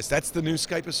Skypeosaurus, that's the new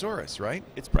Skypeosaurus, right?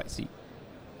 It's pricey.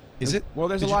 Is it? Well,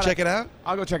 there's Did a lot. Check it out.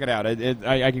 I'll go check it out. I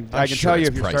can sure tell you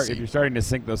it's if you're starting to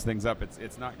sync those things up,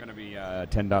 it's not going to be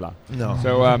 $10. No.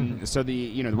 So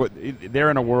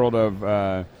they're in a world of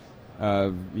 $50,000,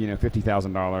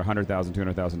 $100,000,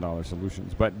 $200,000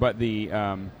 solutions. But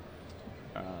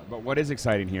what is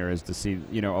exciting here is to see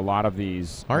a lot of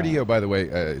these. Rdio, by the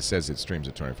way, says it streams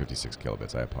at 256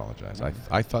 kilobits. I apologize.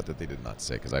 I thought that they did not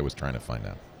say because I was trying to find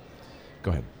out.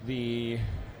 Go ahead.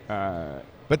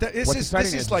 But this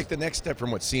is like the next step from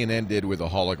what CNN did with a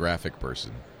holographic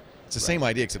person. It's the same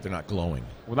idea, except they're not glowing.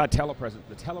 Well, the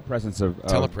telepresence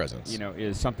of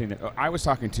is something that I was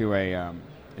talking to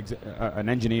an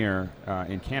engineer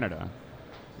in Canada,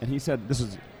 and he said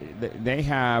they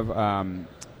have a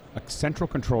central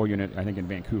control unit, I think, in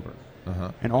Vancouver,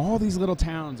 and all these little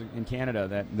towns in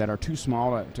Canada that are too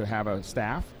small to have a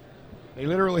staff. They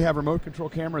literally have remote control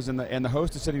cameras, and the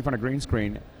host is sitting in front of a green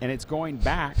screen, and it's going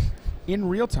back in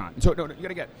real time. So you got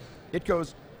to get it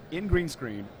goes in green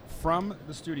screen from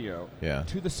the studio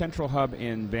to the central hub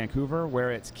in Vancouver, where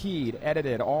it's keyed,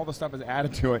 edited, all the stuff is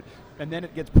added to it, and then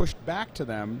it gets pushed back to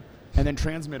them and then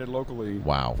transmitted locally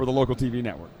for the local TV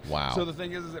network. Wow. So the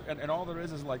thing is and all there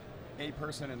is like a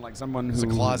person and like someone it's a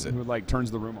closet who like turns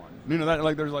the room on.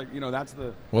 That's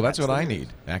the. Well, that's what I need,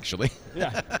 actually.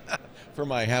 Yeah. For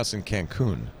my house in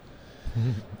Cancun.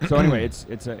 So anyway,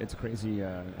 it's a crazy,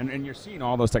 and you're seeing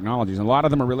all those technologies. And a lot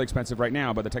of them are really expensive right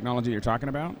now, but the technology you're talking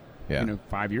about,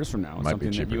 5 years from now, is something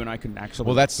that you and I can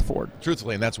actually afford.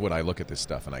 Truthfully, and that's what I look at this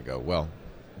stuff and I go, well,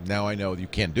 now I know you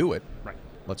can do it. Right.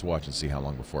 Let's watch and see how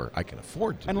long before I can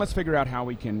afford to. And let's figure out how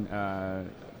we can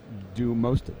do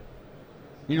most of it.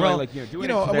 We are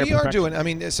doing. I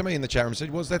mean, somebody in the chat room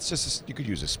said, "Well, that's just you could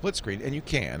use a split screen, and you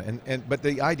can." But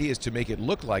the idea is to make it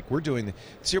look like we're doing.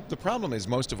 See, the problem is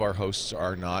most of our hosts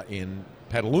are not in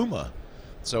Petaluma,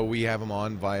 so we have them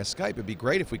on via Skype. It'd be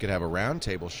great if we could have a round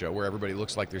table show where everybody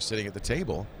looks like they're sitting at the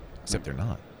table, except they're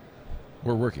not.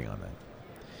 We're working on that.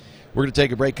 We're going to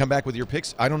take a break, come back with your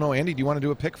picks. I don't know, Andy, do you want to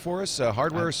do a pick for us?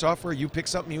 Hardware or software? You pick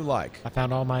something you like. I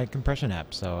found all my compression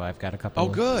apps, so I've got a couple. Oh,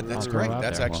 good. That's great.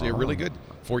 That's there. actually a really good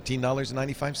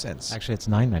 $14.95. Actually, it's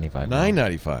 $9.95.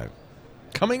 $9.95.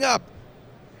 Coming up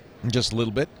in just a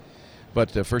little bit.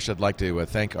 But first, I'd like to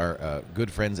thank our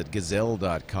good friends at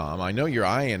Gazelle.com. I know you're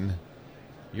eyeing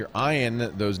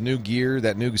those new gear,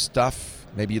 that new stuff.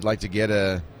 Maybe you'd like to get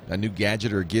a new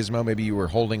gadget or a gizmo. Maybe you were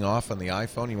holding off on the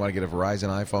iPhone. You want to get a Verizon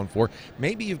iPhone 4.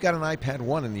 Maybe you've got an iPad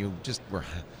 1 and you just were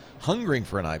hungering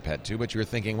for an iPad 2, but you're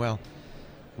thinking, well,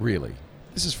 really,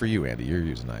 this is for you, Andy. You're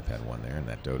using iPad 1 there in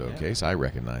that Dodo case. I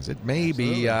recognize it.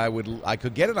 Maybe I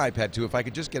could get an iPad 2 if I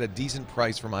could just get a decent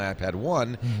price for my iPad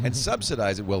 1 and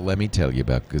subsidize it. Well, let me tell you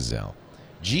about Gazelle.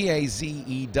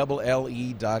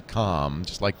 GAZELLE.com,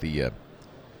 just like the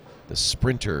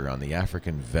sprinter on the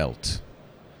African veldt.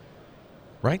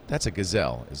 Right? That's a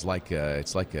gazelle. It's like an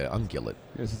ungulate.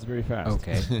 Yes, it's very fast.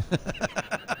 Okay.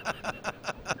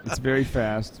 It's very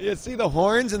fast. You see the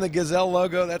horns in the Gazelle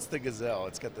logo? That's the Gazelle.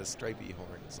 It's got the stripy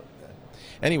horns like that.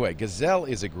 Anyway, Gazelle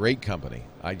is a great company.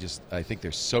 I think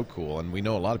they're so cool, and we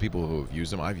know a lot of people who have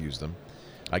used them. I've used them.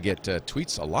 I get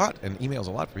tweets a lot and emails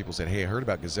a lot from people saying, hey, I heard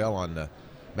about Gazelle on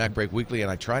MacBreak Weekly, and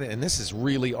I tried it, and this is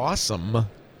really awesome.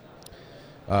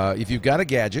 If you've got a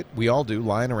gadget, we all do,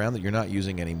 lying around that you're not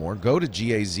using anymore, go to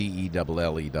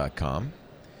GAZELLE.com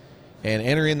and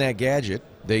enter in that gadget.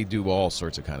 They do all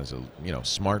sorts of kinds of,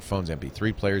 smartphones,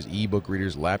 MP3 players, ebook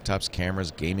readers, laptops,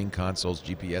 cameras, gaming consoles,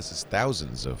 GPSs,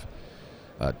 thousands of,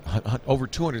 over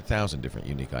 200,000 different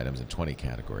unique items in 20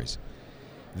 categories.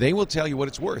 They will tell you what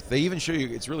it's worth. They even show you,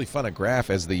 it's really fun, a graph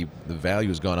as the value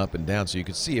has gone up and down, so you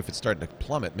can see if it's starting to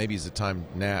plummet. Maybe it's the time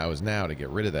now to get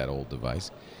rid of that old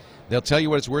device. They'll tell you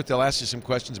what it's worth. They'll ask you some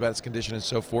questions about its condition and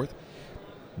so forth.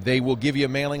 They will give you a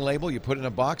mailing label. You put it in a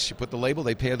box, you put the label,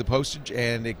 they pay the postage,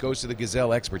 and it goes to the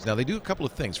Gazelle experts. Now, they do a couple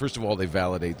of things. First of all, they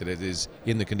validate that it is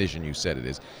in the condition you said it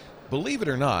is. Believe it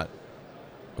or not,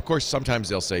 of course, sometimes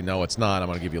they'll say, no, it's not, I'm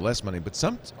going to give you less money. But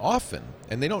often,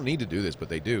 and they don't need to do this, but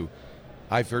they do,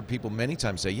 I've heard people many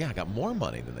times say, yeah, I got more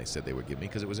money than they said they would give me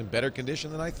because it was in better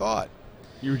condition than I thought.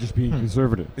 You were just being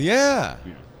conservative. Yeah.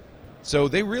 So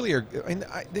they really are, and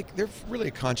they're really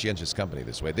a conscientious company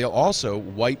this way. They'll also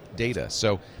wipe data.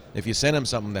 So if you send them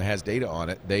something that has data on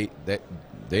it, they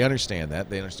understand that.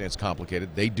 They understand it's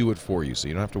complicated. They do it for you, so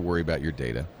you don't have to worry about your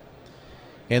data.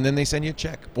 And then they send you a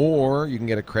check. Or you can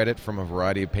get a credit from a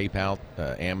variety of PayPal,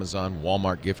 Amazon,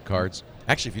 Walmart gift cards.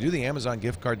 Actually, if you do the Amazon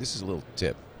gift card, this is a little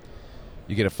tip.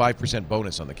 You get a 5%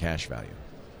 bonus on the cash value.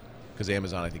 Because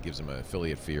Amazon, I think, gives them an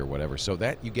affiliate fee or whatever. So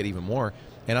that you get even more.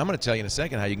 And I'm going to tell you in a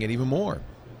second how you can get even more.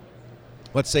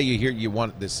 Let's say you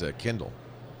want this Kindle.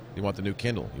 You want the new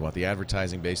Kindle. You want the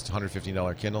advertising-based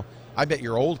 $115 Kindle. I bet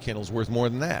your old Kindle's worth more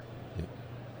than that.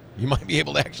 You might be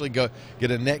able to actually go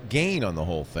get a net gain on the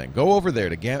whole thing. Go over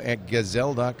there at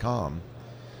Gazelle.com.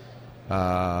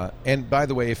 And by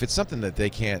the way, if it's something that they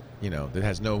can't, that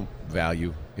has no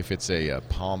value, if it's a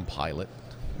Palm Pilot,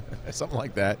 something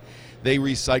like that, they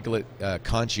recycle it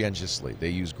conscientiously. They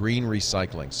use green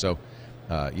recycling. So,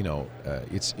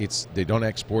 they don't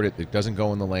export it. It doesn't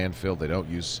go in the landfill. They don't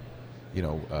use,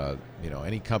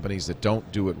 any companies that don't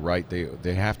do it right.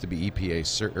 They have to be EPA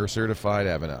certified,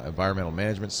 have an environmental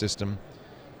management system.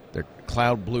 Their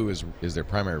Cloud Blue is their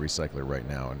primary recycler right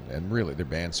now, and really they're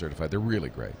band certified. They're really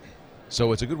great.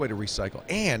 So it's a good way to recycle.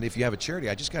 And if you have a charity,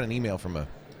 I just got an email from a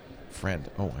friend.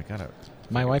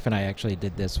 My wife and I actually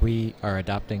did this. We are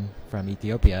adopting from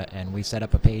Ethiopia, and we set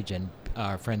up a page, and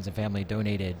our friends and family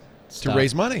donated stuff to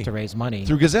raise money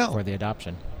through Gazelle for the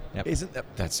adoption. Yep. Isn't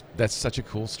that's such a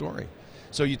cool story?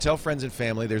 So you tell friends and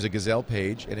family there's a Gazelle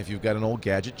page, and if you've got an old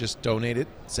gadget, just donate it,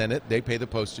 send it. They pay the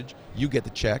postage. You get the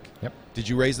check. Yep. Did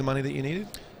you raise the money that you needed?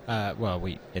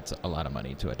 It's a lot of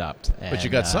money to adopt. But you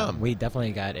got some. We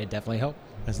definitely got it. Definitely helped.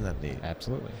 Isn't that neat?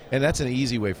 Absolutely. And that's an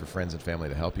easy way for friends and family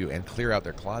to help you and clear out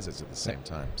their closets at the same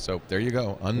time. So there you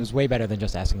go. It was way better than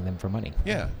just asking them for money.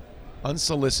 Yeah.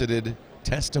 Unsolicited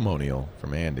testimonial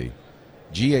from Andy.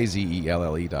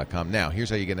 GAZELLE.com. Now,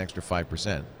 here's how you get an extra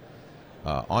 5%.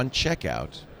 On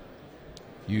checkout,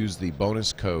 use the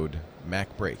bonus code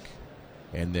MacBreak,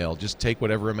 and they'll just take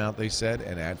whatever amount they said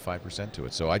and add 5% to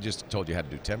it. So I just told you how to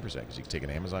do 10% because you can take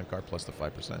an Amazon card plus the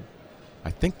 5%. I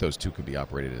think those two could be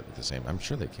operated at the same. I'm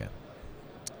sure they can.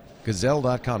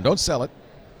 Gazelle.com. Don't sell it.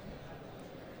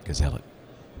 Gazelle it.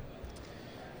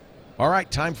 All right,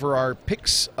 time for our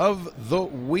picks of the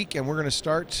week, and we're going to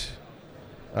start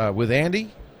with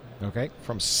Andy. Okay.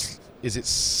 From, is it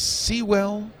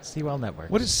Seawell? Seawell Network.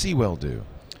 What does Seawell do?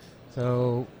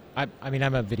 So, I'm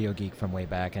a video geek from way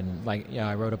back, and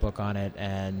I wrote a book on it,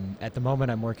 and at the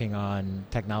moment I'm working on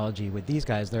technology with these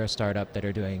guys. They're a startup that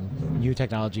are doing new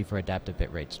technology for adaptive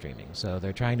bitrate streaming. So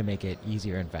they're trying to make it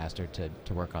easier and faster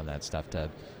to work on that stuff to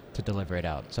deliver it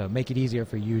out. So make it easier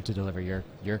for you to deliver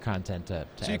your content to So you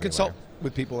everywhere. consult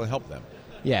with people and help them.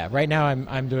 Yeah, right now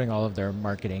I'm doing all of their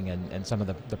marketing and some of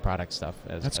the product stuff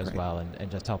as great. well, and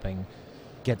just helping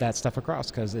get that stuff across,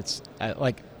 because it's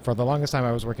for the longest time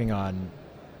I was working on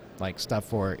like stuff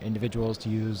for individuals to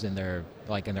use in their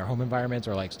home environments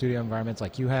or like studio environments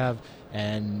like you have,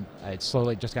 and it's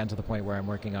slowly just gotten to the point where I'm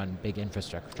working on big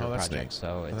infrastructure projects. Neat.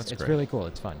 So it's great. really cool.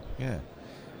 It's fun. Yeah.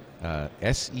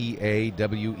 SEAWELLE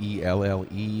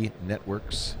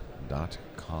networks.com.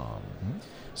 Mm-hmm.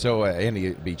 So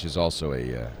Andy Beach is also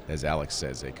as Alex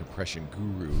says, a compression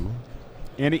guru.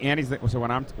 Andy's so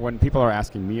when people are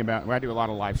asking me about, I do a lot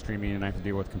of live streaming and I have to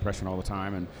deal with compression all the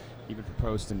time, and even for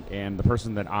post, and the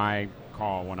person that I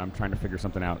call when I'm trying to figure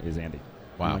something out is Andy.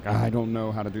 Wow. I'm like, I don't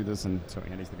know how to do this, and so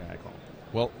Andy's the guy I call.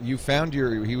 Well, you found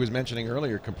he was mentioning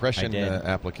earlier, compression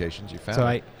applications. You found So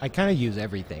I kind of use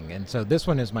everything, and so this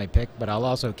one is my pick, but I'll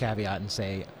also caveat and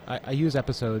say I use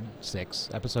Episode 6,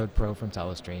 Episode Pro from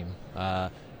Telestream,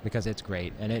 because it's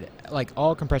great, and it, like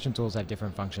all compression tools, have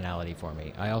different functionality for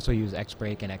me. I also use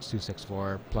XBreak and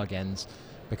X264 plugins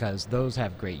because those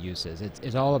have great uses.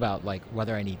 It's all about like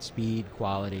whether I need speed,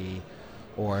 quality,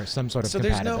 or some sort of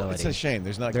compatibility. It's a shame.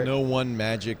 There's no one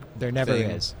magic There never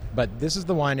thing. is. But this is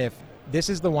the one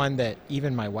that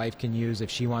even my wife can use if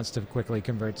she wants to quickly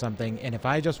convert something. And if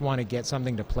I just want to get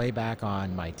something to play back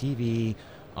on my TV,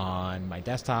 on my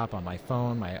desktop, on my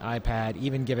phone, my iPad,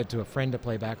 even give it to a friend to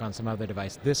play back on some other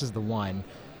device, this is the one.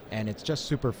 And it's just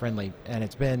super friendly. And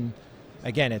it's been,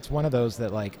 again, it's one of those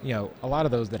that, like, you know, a lot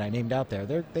of those that I named out there,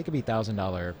 they could be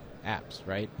 $1,000 apps,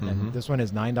 right? Mm-hmm. And this one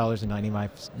is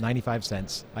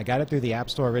 $9.95. I got it through the App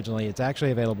Store originally. It's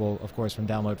actually available, of course, from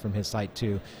download from his site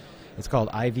too. It's called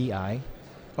IVI,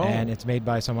 and it's made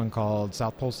by someone called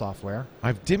South Pole Software.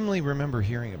 I dimly remember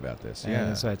hearing about this. And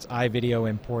Yeah. so it's iVideo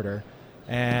Importer.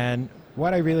 And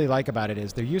what I really like about it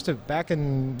is they're used to, back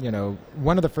in, you know,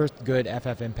 one of the first good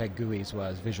FFmpeg GUIs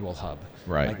was Visual Hub.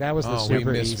 Right. Like that was the we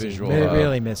super miss easy. Visual We Hub.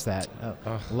 really miss that.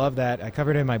 Love that. I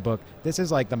covered it in my book. This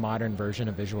is like the modern version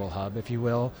of Visual Hub, if you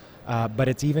will. But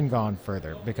it's even gone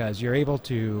further because you're able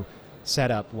to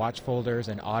set up watch folders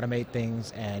and automate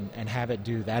things and have it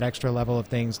do that extra level of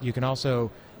things. You can also,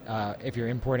 if you're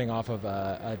importing off of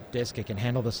a disk, it can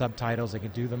handle the subtitles. It can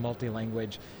do the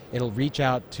multi-language. It'll reach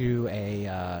out to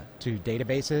to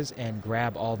databases and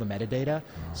grab all the metadata,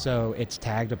 so it's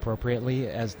tagged appropriately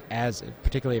as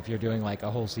particularly if you're doing like a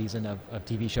whole season of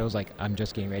TV shows. Like I'm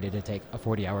just getting ready to take a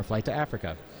 40-hour flight to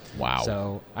Africa. Wow.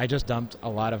 So I just dumped a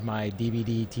lot of my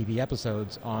DVD TV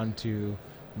episodes onto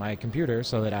my computer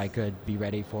so that I could be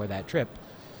ready for that trip.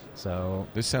 So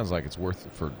This sounds like it's worth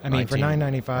it for I mean, for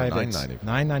 $9.95, it's $9.95.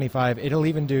 $9.95. It'll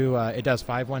even do. It does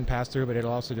 5.1 pass through, but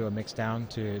it'll also do a mix down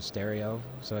to stereo.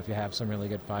 So if you have some really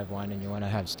good 5.1 and you want to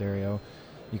have stereo,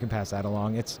 you can pass that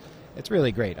along. It's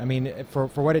really great. I mean, for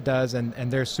what it does, and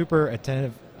they're super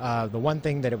attentive. The one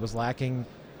thing that it was lacking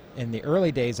in the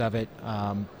early days of it,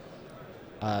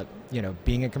 you know,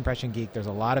 being a compression geek, there's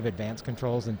a lot of advanced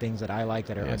controls and things that I like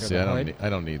that are under the hood. I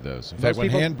don't need those. In Most fact, when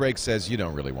people- Handbrake says you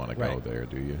don't really want to go Right. there,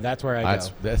 do you? That's where I go.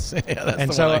 That's And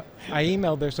the so one I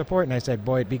emailed their support and I said,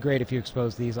 boy, it'd be great if you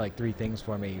expose these like 3 things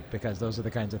for me, because those are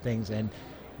the kinds of things. And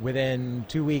within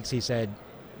 2 weeks he said,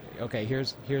 okay,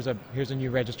 here's a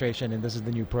new registration and this is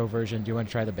the new pro version. Do you want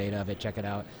to try the beta of it? Check it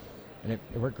out. And it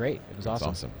worked great. It was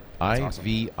awesome.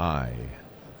 IVI.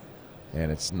 And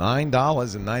it's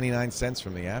 $9.99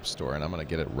 from the App Store, and I'm going to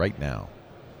get it right now.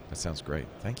 That sounds great.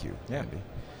 Thank you, Yeah. Andy.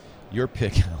 Your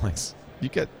pick, Alex.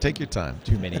 Take your time.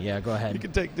 Too many. Yeah, go ahead. You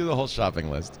can do the whole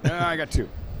shopping list. I got 2.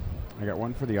 I got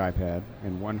one for the iPad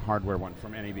and one hardware one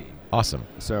from NAB. Awesome.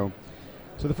 So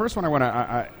the first one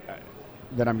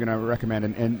that I'm going to recommend,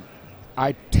 and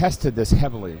I tested this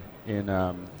heavily in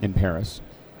Paris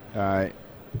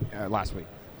last week.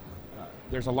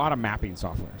 There's a lot of mapping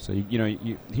software. So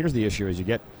here's the issue: is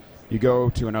you go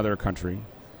to another country,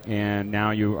 and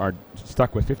now you are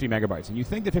stuck with 50 megabytes, and you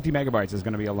think that 50 megabytes is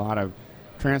going to be a lot of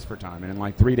transfer time, and in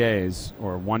like 3 days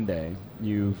or 1 day,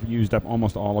 you've used up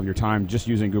almost all of your time just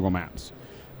using Google Maps.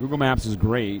 Google Maps is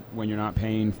great when you're not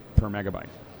paying per megabyte.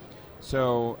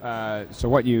 So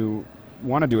what you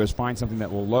want to do is find something that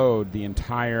will load the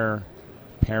entire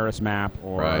Paris map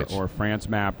or France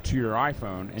map to your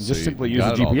iPhone and just simply use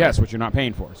the GPS, which you're not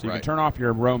paying for. So you can turn off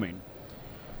your roaming.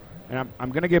 And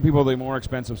I'm going to give people the more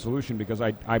expensive solution because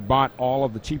I bought all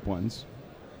of the cheap ones.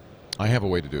 I have a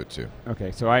way to do it too.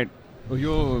 Okay, so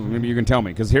maybe you can tell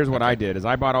me, because here's what I did: is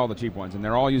I bought all the cheap ones, and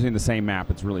they're all using the same map.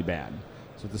 It's really bad.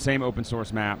 So it's the same open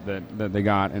source map that they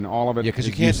got, and all of it. Yeah, because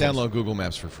you can't download Google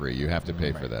Maps for free. You have to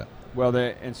pay for that. Well,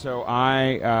 and so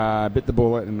I bit the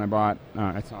bullet, and I bought.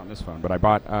 It's not on this phone, but I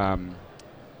bought TomTom.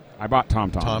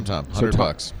 TomTom,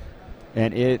 $100,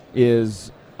 and it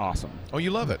is awesome. Oh,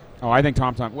 you love it? Oh, I think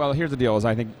TomTom. Well, here's the deal: is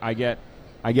I think I get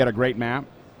a great map.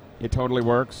 It totally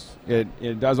works.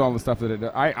 It does all the stuff that it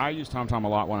does. I use TomTom a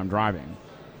lot when I'm driving.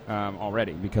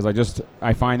 already, because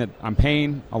I find that I'm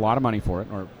paying a lot of money for it,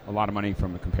 or a lot of money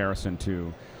from a comparison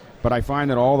to, but I find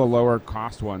that all the lower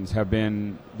cost ones have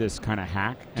been this kind of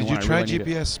hack. Did you try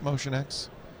GPS Motion X?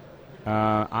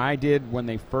 I did when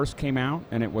they first came out,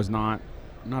 and it was not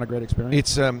a great experience.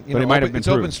 It's it might have been it's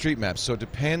OpenStreetMaps, so it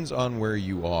depends on where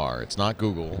you are. It's not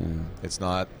Google. It's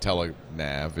not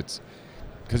TeleNav. It's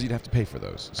because you'd have to pay for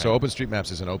those. So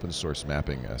OpenStreetMaps is an open source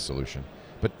mapping solution.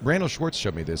 But Randall Schwartz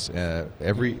showed me this.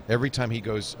 Every time he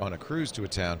goes on a cruise to a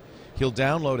town, he'll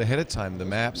download ahead of time the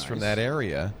maps from that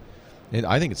area. And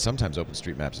I think sometimes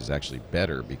OpenStreetMaps is actually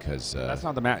better because that's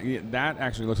not the map. That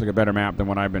actually looks like a better map than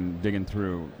what I've been digging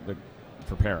through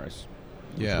for Paris.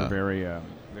 Yeah, very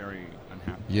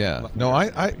unhappy. Yeah, no,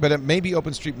 but maybe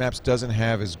OpenStreetMaps doesn't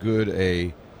have as good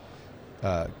a.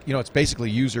 It's basically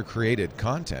user-created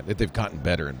content. They've gotten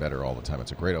better and better all the time.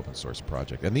 It's a great open source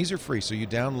project, and these are free. So you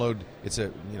download. It's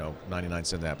a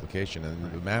 99-cent application, and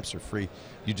the maps are free.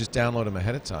 You just download them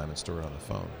ahead of time and store it on the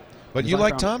phone. But you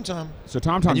like TomTom. So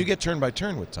TomTom. And you get turn by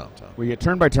turn with TomTom. We get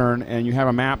turn by turn, and you have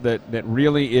a map that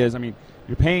really is. I mean,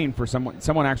 you're paying for someone.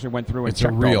 Someone actually went through and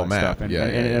checked a real all that map. stuff, and, Yeah,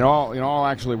 and it all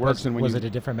actually works. Was it a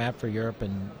different map for Europe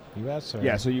and U.S.? Or?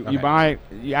 Yeah. So you can buy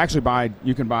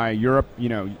Europe.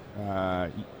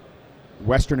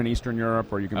 Western and Eastern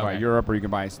Europe, or you can buy Europe, or you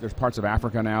can buy. There's parts of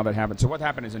Africa now that have it. So what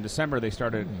happened is in December they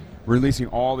started releasing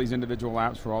all these individual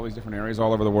apps for all these different areas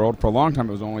all over the world. For a long time,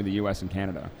 it was only the U.S. and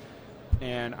Canada.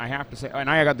 And I have to say, and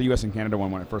I got the U.S. and Canada one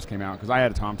when it first came out because I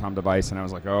had a TomTom device, and I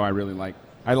was like,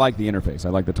 I like the interface. I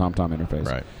like the TomTom interface.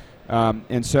 Right.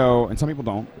 And some people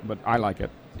don't, but I like it.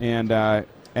 And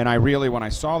I really, when I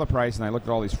saw the price and I looked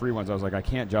at all these free ones, I was like, I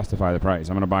can't justify the price.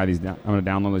 I'm going to buy these. I'm going to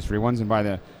download these free ones, and by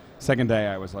the second day,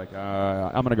 I was like,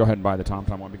 I'm going to go ahead and buy the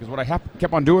TomTom one because what I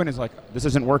kept on doing is like, this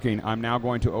isn't working. I'm now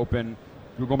going to open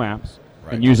Google Maps.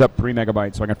 Right. And use up 3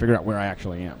 megabytes so I can figure out where I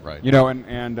actually am. Right.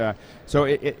 So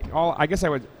I guess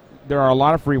there are a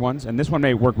lot of free ones, and this one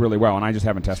may work really well, and I just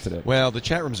haven't tested it. Well, the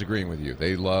chat room's agreeing with you.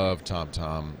 They love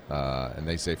TomTom, and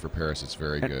they say for Paris it's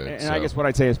very good. And I guess what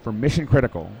I'd say is for mission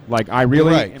critical, like I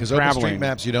really right, because traveling.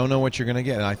 OpenStreetMaps, you don't know what you're going to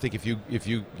get, and I think if you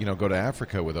go to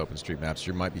Africa with OpenStreetMaps,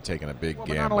 you might be taking a big gamble.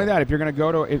 But not only that, if you're going to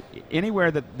go to anywhere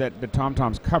that the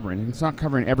TomTom's covering, and it's not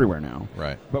covering everywhere now.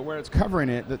 Right. But where it's covering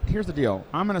it, here's the deal: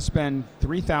 I'm going to spend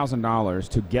 $3,000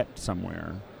 to get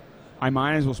somewhere. I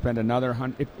might as well spend another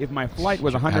 $100. If my flight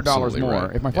was $100 more,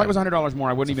 right. If my flight was $100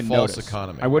 more, I wouldn't even false notice.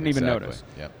 Economy. I wouldn't even Exactly. notice.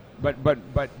 Yep.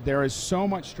 But there is so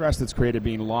much stress that's created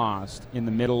being lost in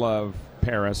the middle of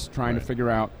Paris, trying to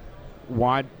figure out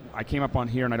why I came up on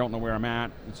here and I don't know where I'm at,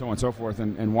 and so on and so forth,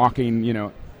 and walking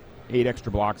 8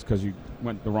 extra blocks because you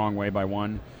went the wrong way by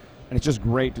one. And it's just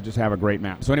great to just have a great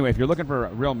map. So anyway, if you're looking for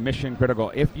a real mission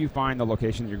critical, if you find the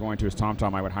location that you're going to is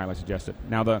TomTom, I would highly suggest it.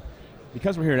 Now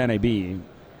because we're here at NAB,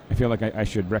 I feel like I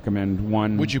should recommend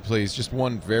one. Would you please? Just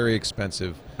one very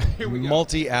expensive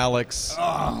multi-Alex.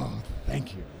 Oh,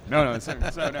 thank you. No.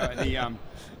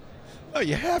 Oh,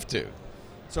 you have to.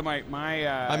 So my.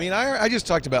 I just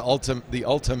talked about the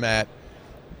Ultimat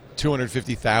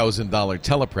 $250,000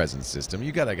 telepresence system.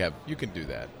 You can do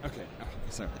that. Okay.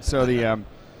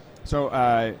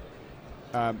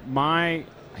 I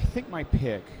think my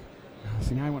pick.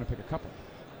 See, now I want to pick a couple.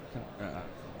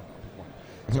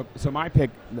 So my pick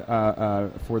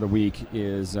for the week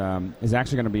is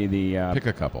actually going to be the pick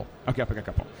a couple. Okay, I'll pick a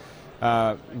couple.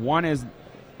 One is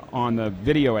on the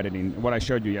video editing, what I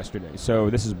showed you yesterday. So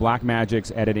this is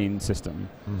Blackmagic's editing system.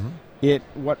 Mm-hmm.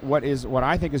 What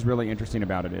I think is really interesting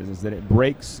about it is that it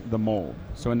breaks the mold.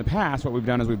 So in the past, what we've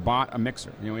done is we bought a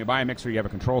mixer. When you buy a mixer, you have a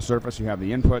control surface, you have the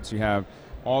inputs, you have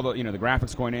all the the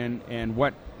graphics going in, and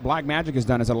what Blackmagic has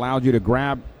done is allowed you to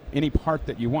grab any part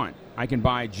that you want. I can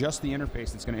buy just the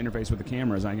interface that's going to interface with the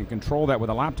cameras. I can control that with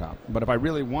a laptop. But if I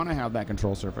really want to have that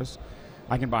control surface,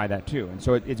 I can buy that too. And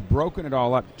so it's broken it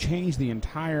all up, changed the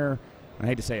entire, I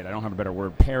hate to say it, I don't have a better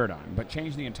word, paradigm, but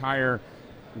changed the entire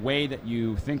way that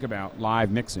you think about live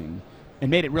mixing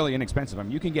and made it really inexpensive. I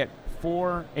mean, you can get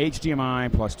 4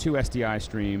 HDMI plus 2 SDI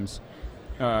streams,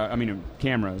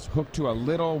 cameras, hooked to a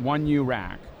little 1U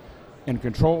rack and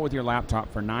control it with your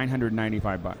laptop for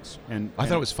 $995. And I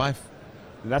thought it was 5.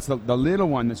 That's the little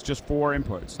one that's just 4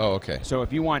 inputs. Oh, okay. So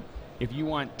if you want 12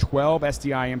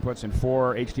 SDI inputs and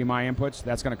 4 HDMI inputs,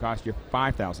 that's going to cost you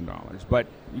 $5,000. But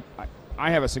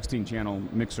I have a 16-channel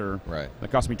mixer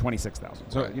that cost me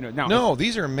 $26,000. So no,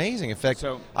 these are amazing. In fact,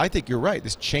 I think you're right.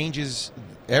 This changes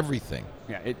everything.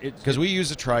 Yeah, because we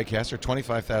use a TriCaster,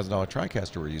 $25,000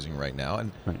 TriCaster we're using right now,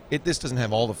 and this doesn't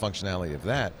have all the functionality of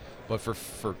that. But for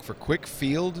quick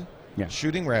field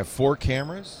shooting, where I have 4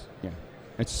 cameras,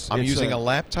 I'm using a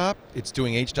laptop. It's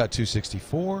doing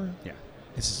H.264. Yeah.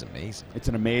 This is amazing. It's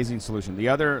an amazing solution. The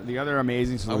other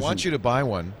amazing I solution. want you to buy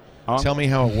one. Tell me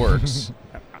how it works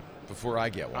before I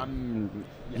get one.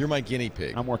 You're my guinea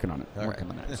pig. I'm working on it. All Working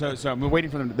right. on that. So I'm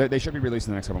waiting for them. They should be released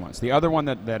in the next couple months. The other one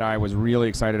that I was really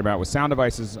excited about was sound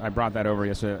devices. I brought that over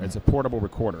yesterday. It's a portable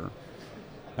recorder.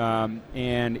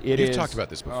 And You've talked about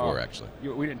this before, actually.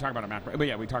 We didn't talk about a MacBreak, but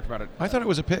yeah, we talked about it. I thought it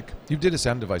was a pick. You did a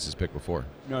sound devices pick before.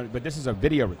 No, but this is a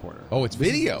video recorder. Oh, it's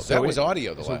video. So That was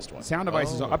audio, the last one. Sound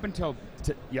devices, up until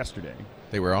yesterday,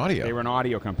 They were audio. they were an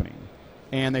audio company.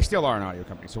 And they still are an audio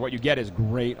company. So what you get is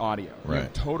great audio. You have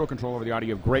Right. total control over the audio.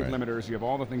 You have great Right. limiters. You have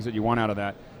all the things that you want out of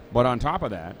that. But on top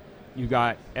of that, you've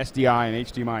got SDI and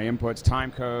HDMI inputs,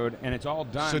 time code, and it's all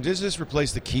done. So does this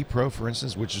replace the Key Pro, for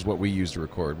instance, which is what we use to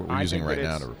record, what we're I using think right that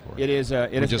now it's- to record? It is a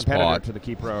just competitor bought- to the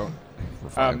Key Pro. For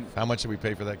five. How much did we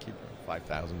pay for that Key Pro?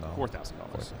 $5,000?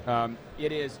 $4,000.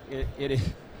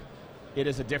 It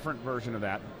is a different version of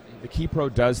that. The Key Pro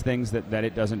does things that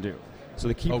it doesn't do. So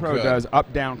the Key Pro good. does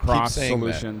up-down cross saying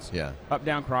that. solutions. Yeah.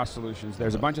 Up-down cross solutions.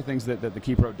 There's a bunch of things that the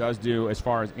Key Pro does do as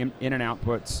far as in and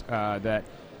outputs that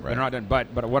Right. are not done.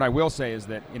 But what I will say is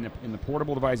that in the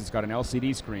portable device, it's got an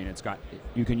LCD screen.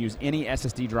 You can use any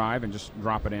SSD drive and just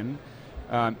drop it in.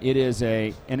 And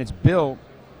it's built.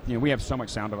 We have so much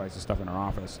sound devices stuff in our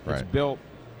office. It's Right. built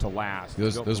to last.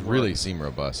 It's built Those to really work. seem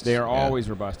robust. They are Yeah. always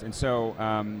robust. And so,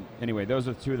 anyway, those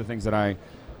are two of the things that I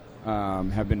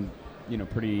have been,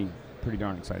 pretty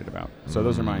darn excited about. So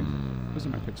those are my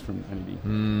picks from NAD.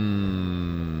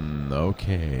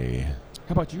 Okay.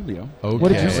 How about you, Leo? Okay.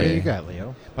 What did you say you got,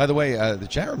 Leo? By the way, the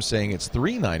chat room's saying it's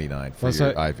 $3.99 for Well, so-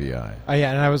 your IVI.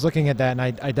 Yeah, and I was looking at that, and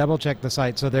I double checked the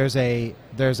site. So there's a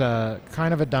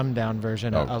kind of a dumbed down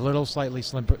version, Oh. a little slightly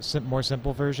more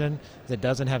simple version that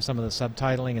doesn't have some of the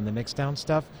subtitling and the mixed down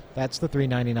stuff. That's the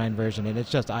 $3.99 version, and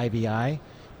it's just IVI.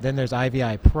 Then there's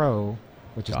IVI Pro,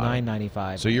 which is Got it.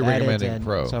 $9.95. So you're That recommending is in-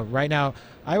 Pro. So right now,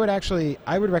 I would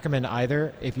recommend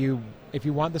either if you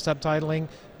want the subtitling.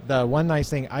 The one nice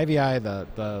thing, IVI,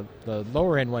 the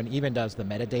lower end one even does the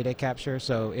metadata capture,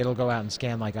 so it'll go out and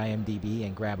scan like IMDb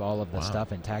and grab all of the Wow.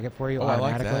 stuff and tag it for you Oh, I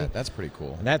like automatically. that. That's pretty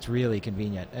cool. And that's really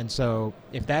convenient. And so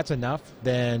if that's enough,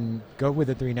 then go with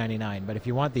the $3.99. But if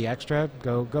you want the extra,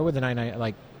 go with the $9.99.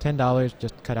 Like $10,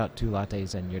 just cut out 2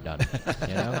 lattes and you're done.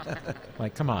 You know,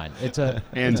 like come on, it's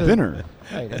dinner.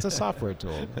 Right, it's a software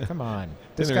tool. Come on,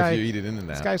 Dinner if you eat it in and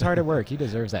This out. guy's hard at work. He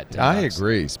deserves that. $10. I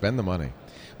agree. Spend the money.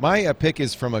 My pick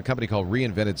is from a company called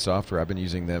Reinvented Software. I've been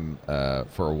using them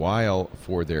for a while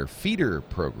for their feeder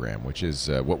program, which is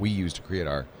what we use to create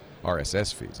our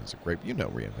RSS feeds. It's a great,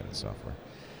 Reinvented Software.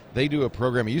 They do a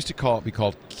program. It used to be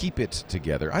called Keep It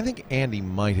Together. I think Andy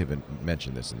might have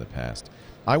mentioned this in the past.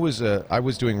 I was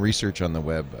doing research on the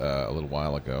web a little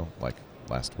while ago, like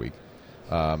last week,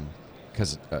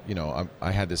 because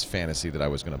I had this fantasy that I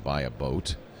was going to buy a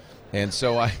boat, and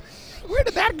so Where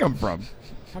did that come from?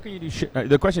 How can you do?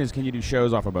 The question is, can you do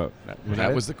shows off a boat?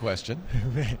 That was the question,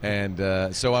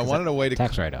 and so I wanted a way to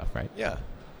Tax write-off, right? Yeah.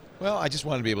 Well, I just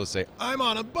wanted to be able to say, I'm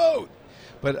on a boat.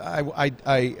 But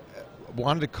I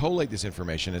wanted to collate this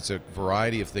information. It's a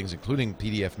variety of things, including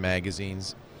PDF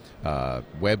magazines,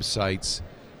 websites,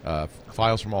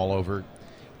 files from all over,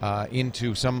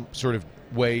 into some sort of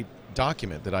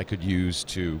document that I could use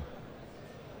to,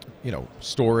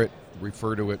 store it,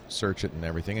 refer to it, search it, and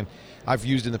everything. And I've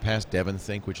used in the past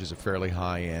DevonThink, which is a fairly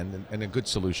high-end and a good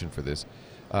solution for this.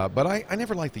 But I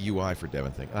never liked the UI for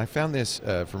DevonThink. And I found this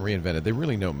from Reinvented. They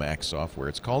really know Mac software.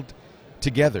 It's called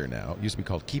Together now. It used to be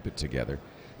called Keep It Together.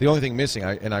 The only thing missing,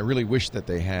 and I really wish that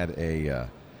they had an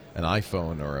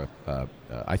iPhone or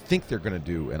I think they're going to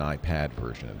do an iPad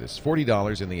version of this.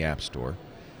 $40 in the App Store.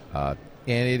 And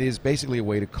it is basically a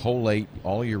way to collate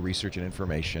all your research and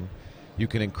information. You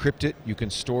can encrypt it. You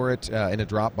can store it in a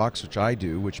Dropbox, which I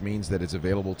do, which means that it's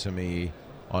available to me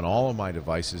on all of my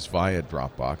devices via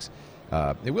Dropbox.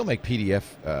 It will make PDF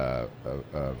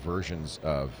versions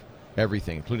of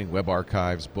everything, including web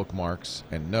archives, bookmarks,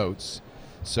 and notes.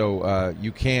 So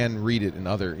you can read it in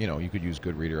other, you could use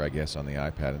Goodreader, I guess, on the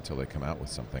iPad until they come out with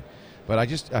something. But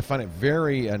I find it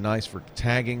very nice for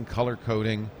tagging, color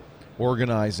coding,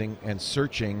 organizing, and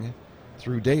searching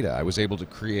through data. I was able to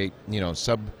create,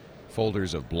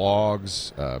 subfolders of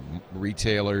blogs,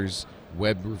 retailers,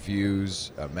 web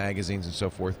reviews, magazines, and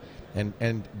so forth.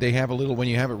 And they have a little, when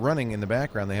you have it running in the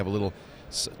background, they have a little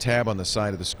tab on the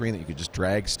side of the screen that you could just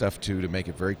drag stuff to make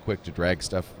it very quick to drag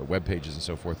stuff, web pages and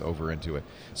so forth, over into it.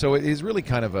 So it is really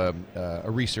kind of a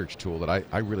research tool that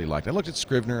I really liked. I looked at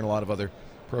Scrivener and a lot of other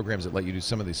programs that let you do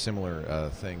some of these similar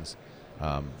things.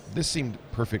 This seemed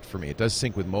perfect for me. It does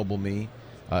sync with MobileMe.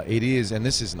 It is, and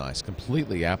this is nice,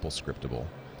 completely Apple scriptable.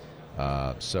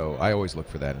 So I always look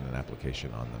for that in an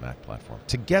application on the Mac platform.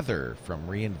 Together from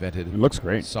reinvented It looks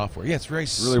great. software. Yeah, it's very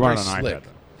Really very want it on slick. iPad,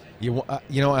 though.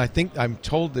 I think I'm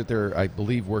told that they're, I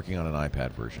believe, working on an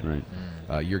iPad version.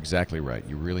 Right. You're exactly right.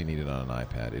 You really need it on an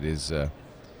iPad. It is. I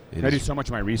do so much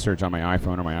of my research on my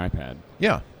iPhone or my iPad.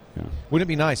 Yeah. Yeah. Wouldn't it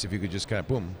be nice if you could just kind of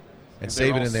boom and If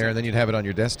save they're it all in there, and then you'd have it on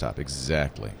your desktop?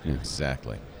 Exactly. Yeah.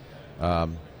 Exactly.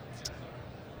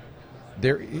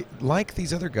 Like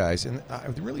these other guys, and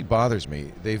it really bothers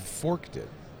me. They've forked it.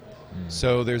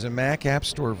 So there's a Mac App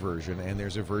Store version, and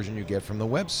there's a version you get from the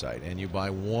website, and you buy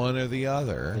one or the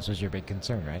other. This was your big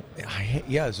concern, right?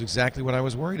 Yeah, that's exactly what I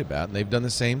was worried about, and they've done the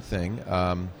same thing.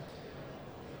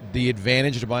 The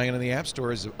advantage to buying it in the App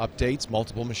Store is updates,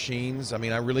 multiple machines. I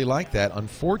mean, I really like that.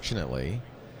 Unfortunately,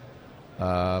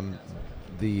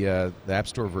 the App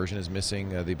Store version is missing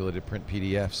the ability to print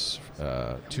PDFs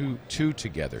two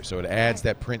together. So it adds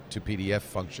that print to PDF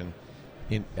function,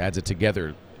 adds a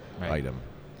together item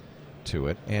to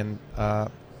it, and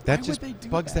that just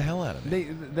bugs the hell out of me.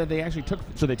 They actually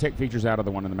they take features out of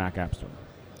the one in the Mac App Store.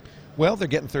 Well, they're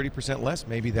getting 30% less.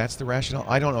 Maybe that's the rationale.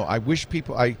 I don't know. I wish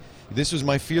people. This was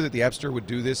my fear that the App Store would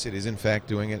do this. It is in fact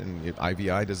doing it, and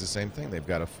IVI does the same thing. They've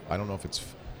got I don't know if it's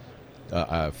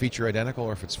feature identical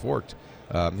or if it's forked.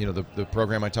 The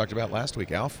program I talked about last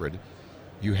week, Alfred.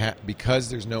 Because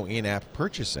there's no in-app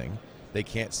purchasing, they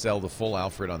can't sell the full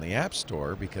Alfred on the App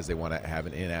Store because they want to have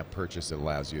an in-app purchase that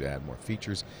allows you to add more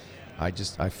features. I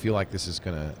feel like this is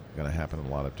gonna happen in a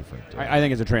lot of different. I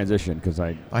think it's a transition because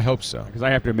I hope so. Because I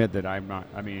have to admit that I'm not.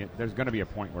 I mean, there's going to be a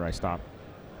point where I stop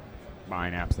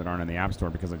buying apps that aren't in the App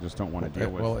Store because I just don't want to deal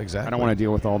with. Well, exactly. I don't want to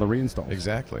deal with all the reinstalls.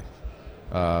 Exactly.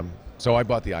 So I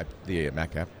bought the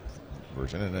Mac app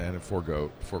version and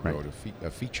forego a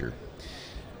feature.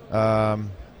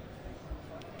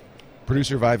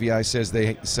 Producer of IVI says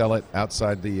they sell it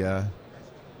outside the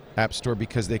App Store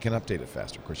because they can update it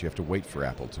faster. Of course, you have to wait for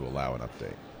Apple to allow an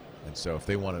update. And so if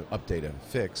they want to update a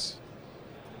fix,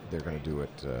 they're going to do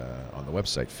it on the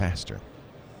website faster.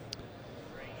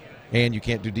 And you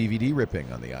can't do DVD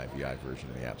ripping on the IVI version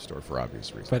of the App Store for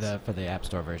obvious reasons. For the App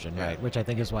Store version, Yeah. right? Which I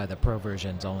think is why the Pro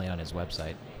version's only on his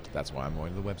website. That's why I'm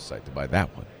going to the website to buy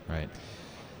that one. Right.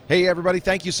 Hey, everybody,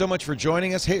 thank you so much for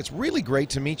joining us. Hey, it's really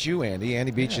great to meet you, Andy.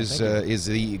 Andy Beach is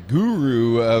the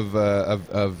guru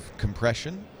of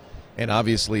compression and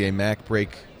obviously a MacBreak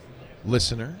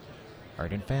listener.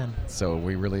 Ardent fan. So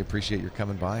we really appreciate your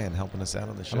coming by and helping us out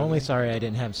on the show. I'm only sorry I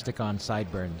didn't have stick-on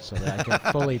sideburns so that I could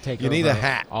fully take You over need a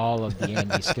hat. all of the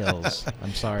Andy skills.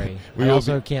 I'm sorry. We I will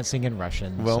also can't sing in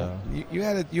Russian. Well, so. you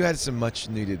had some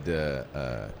much-needed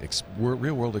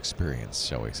real-world experience,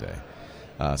 shall we say.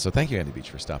 So thank you, Andy Beach,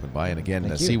 for stopping by. And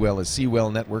again, Seawell is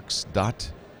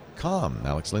SeawellNetworks.com.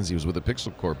 Alex Lindsay was with the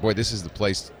Pixel Corps. Boy, this is the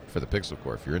place for the Pixel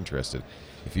Corps if you're interested.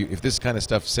 If this kind of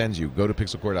stuff sends you, go to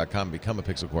pixelcorps.com, become a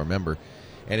Pixel Corps member.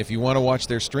 And if you want to watch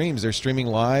their streams, they're streaming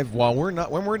live. When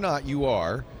we're not, you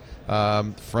are.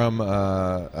 From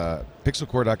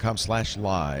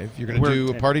pixelcorps.com/live. You're going to do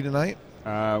a party tonight?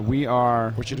 We are.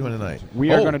 What you doing tonight?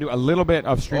 We are going to do a little bit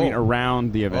of streaming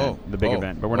around the event, the big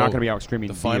event, but we're not going to be out streaming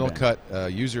the final cut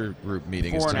user group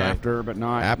meeting is before tonight. and after, but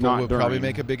not. Apple not will during. probably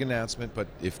make a big announcement, but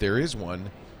if there is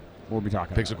one, we'll be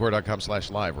talking.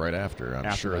 Pixelcorps.com/live right after.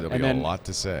 I'm sure there'll be a lot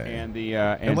to say. And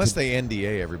unless they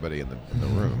NDA everybody in the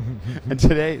room.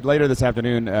 And later this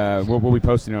afternoon, we'll be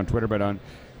posting it on Twitter, but on.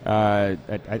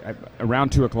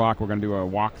 Around 2 o'clock, we're going to do a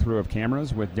walkthrough of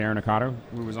cameras with Darren Ocado,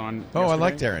 who was on. Oh, I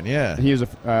like Darren. Yeah, he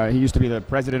used to be the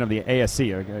president of the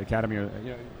ASC, Academy.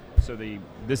 So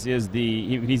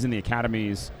he's in the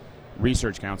Academy's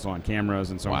Research Council on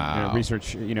cameras and so on.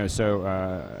 Research,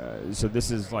 so this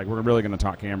is like we're really going to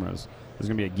talk cameras. There's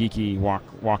going to be a geeky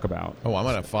walkabout. Oh, I'm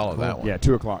going to follow that one. Yeah,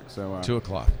 2 o'clock. So 2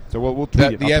 o'clock. So we'll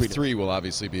tweet it. The F3 will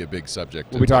obviously be a big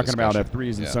subject. We'll be talking about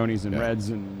F3s and Sonys and Reds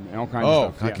and all kinds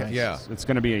of stuff. Yeah. It's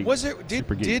going to be.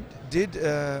 Did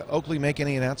Oakley make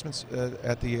any announcements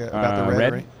at the about the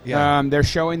Red? Right? Yeah. They're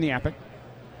showing the Epic.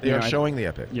 They are showing the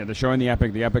Epic. Yeah, they're showing the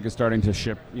Epic. The Epic is starting to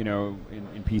ship,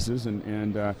 in pieces,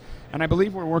 and I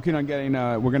believe we're working on getting.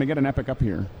 We're going to get an Epic up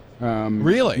here.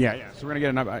 Really? Yeah. So we're going to get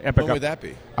an Epic up. When would that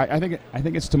be? I think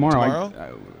it's tomorrow.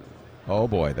 Tomorrow? Oh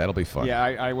boy, that'll be fun. Yeah,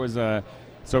 I was.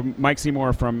 So Mike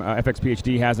Seymour from FX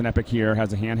PhD has an Epic here,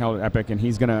 has a handheld Epic, and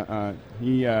he's gonna.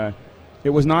 It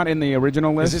was not in the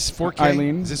original list. Is this 4K?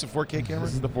 Eileen. Is this a 4K camera?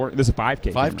 This is This is a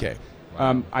 5K. 5K.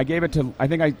 Wow. I gave it to. I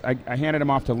think I handed him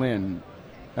off to Lynn,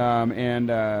 so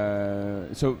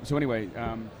anyway.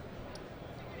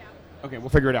 Okay, we'll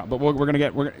figure it out. But we're going to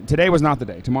get. Today was not the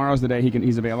day. Tomorrow's the day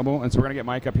he's available, and so we're going to get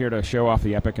Mike up here to show off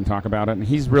the Epic and talk about it. And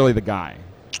he's really the guy.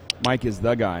 Mike is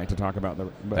the guy to talk about the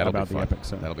Epic.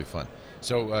 So. That'll be fun.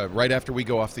 So right after we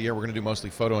go off the air, we're going to do mostly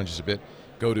photo in just a bit.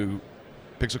 Go to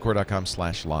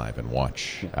pixelcore.com/live and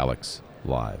watch Alex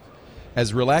live.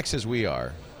 As relaxed as we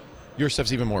are, your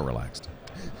stuff's even more relaxed,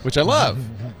 which I love.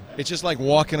 It's just like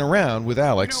walking around with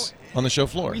Alex on the show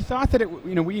floor. We thought that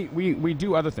we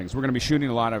do other things. We're going to be shooting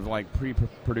a lot of like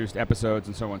pre-produced episodes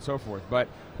and so on and so forth. But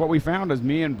what we found is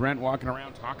me and Brent walking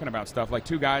around talking about stuff, like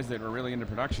two guys that are really into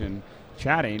production,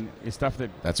 chatting, is stuff that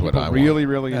people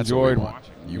really enjoyed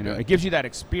watching. It gives you that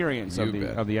experience of the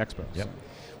expo. Yep. So.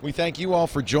 We thank you all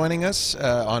for joining us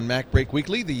on MacBreak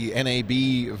Weekly, the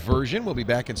NAB version. We'll be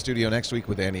back in studio next week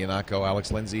with Andy Anako,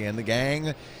 Alex Lindsay, and the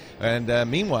gang. And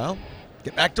meanwhile,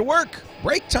 get back to work.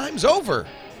 Break time's over.